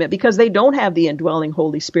encouragement because they don't have the indwelling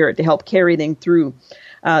Holy Spirit to help carry them through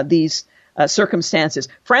these circumstances.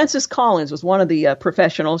 Frances Collins was one of the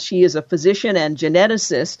professionals. She is a physician and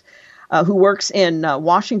geneticist who works in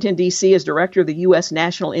Washington, D.C. as director of the U.S.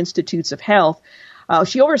 National Institutes of Health.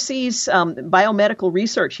 She oversees biomedical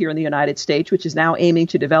research here in the United States, which is now aiming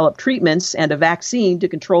to develop treatments and a vaccine to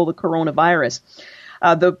control the coronavirus.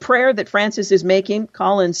 The prayer that Frances is making,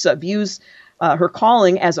 Collins views her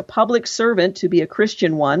calling as a public servant to be a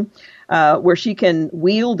Christian one, where she can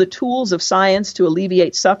wield the tools of science to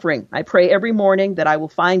alleviate suffering. I pray every morning that I will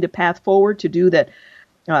find a path forward to do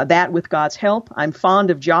that with God's help. I'm fond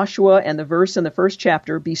of Joshua and the verse in the first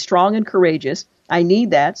chapter, be strong and courageous. I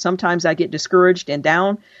need that. Sometimes I get discouraged and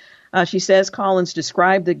down. She says Collins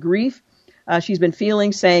described the grief she's been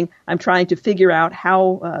feeling, saying, I'm trying to figure out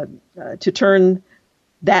how to turn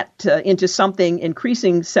that into something,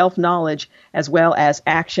 increasing self-knowledge as well as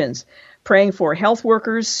actions. Praying for health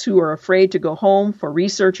workers who are afraid to go home, for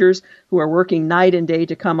researchers who are working night and day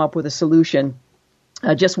to come up with a solution.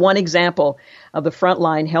 Just one example of the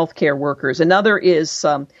frontline healthcare workers. Another is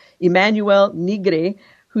Emmanuel Nigre,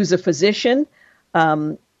 who's a physician,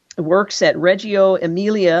 works at Reggio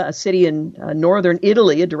Emilia, a city in northern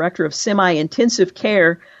Italy, a director of semi-intensive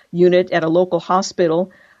care unit at a local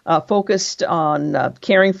hospital. focused on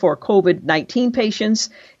caring for COVID-19 patients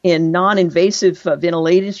in non-invasive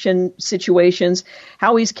ventilation situations,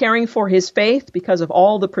 how he's caring for his faith because of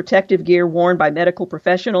all the protective gear worn by medical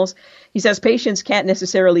professionals. He says patients can't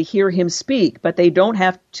necessarily hear him speak, but they don't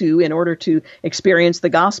have to in order to experience the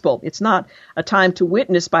gospel. It's not a time to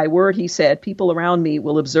witness by word, he said. People around me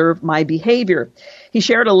will observe my behavior. He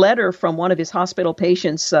shared a letter from one of his hospital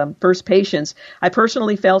patients, first patients. I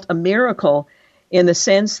personally felt a miracle in the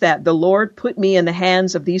sense that the Lord put me in the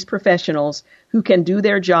hands of these professionals who can do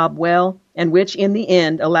their job well and which in the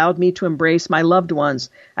end allowed me to embrace my loved ones.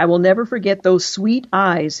 I will never forget those sweet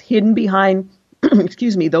eyes hidden behind,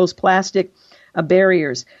 those plastic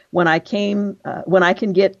barriers. When I can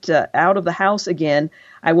get out of the house again,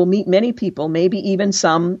 I will meet many people, maybe even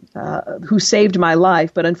some who saved my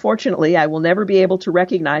life, but unfortunately I will never be able to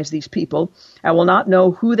recognize these people. I will not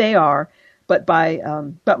know who they are, but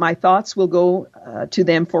my thoughts will go to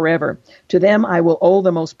them forever. To them I will owe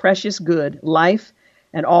the most precious good, life,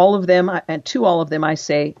 and to all of them I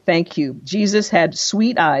say, thank you. Jesus had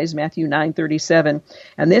sweet eyes, Matthew 9:37,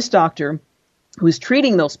 and this doctor who's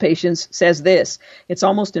treating those patients says this: it's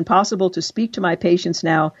almost impossible to speak to my patients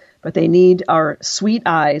now, but they need our sweet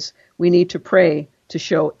eyes. We need to pray to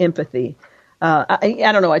show empathy. I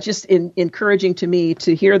don't know, it's just encouraging to me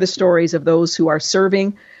to hear the stories of those who are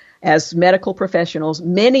serving as medical professionals,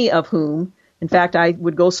 many of whom, in fact, I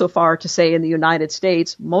would go so far to say in the United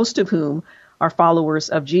States, most of whom are followers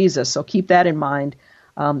of Jesus. So keep that in mind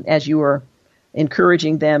as you are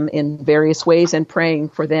encouraging them in various ways and praying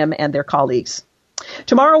for them and their colleagues.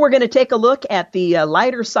 Tomorrow we're going to take a look at the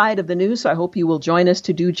lighter side of the news, so I hope you will join us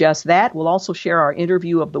to do just that. We'll also share our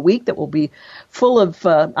interview of the week that will be full of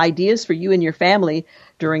ideas for you and your family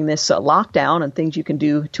during this lockdown and things you can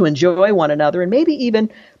do to enjoy one another and maybe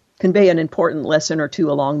even convey an important lesson or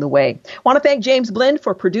two along the way. I want to thank James Blend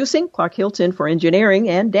for producing, Clark Hilton for engineering,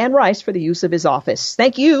 and Dan Rice for the use of his office.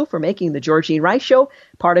 Thank you for making the Georgene Rice Show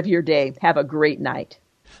part of your day. Have a great night.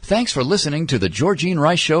 Thanks for listening to the Georgene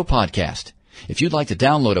Rice Show podcast. If you'd like to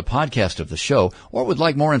download a podcast of the show or would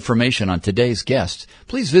like more information on today's guests,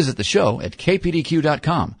 please visit the show at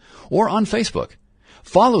kpdq.com or on Facebook.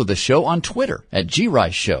 Follow the show on Twitter at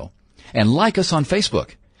GRiceShow and like us on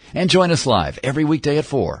Facebook. And join us live every weekday at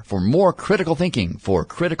 4 for more critical thinking for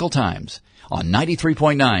critical times on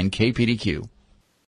 93.9 KPDQ.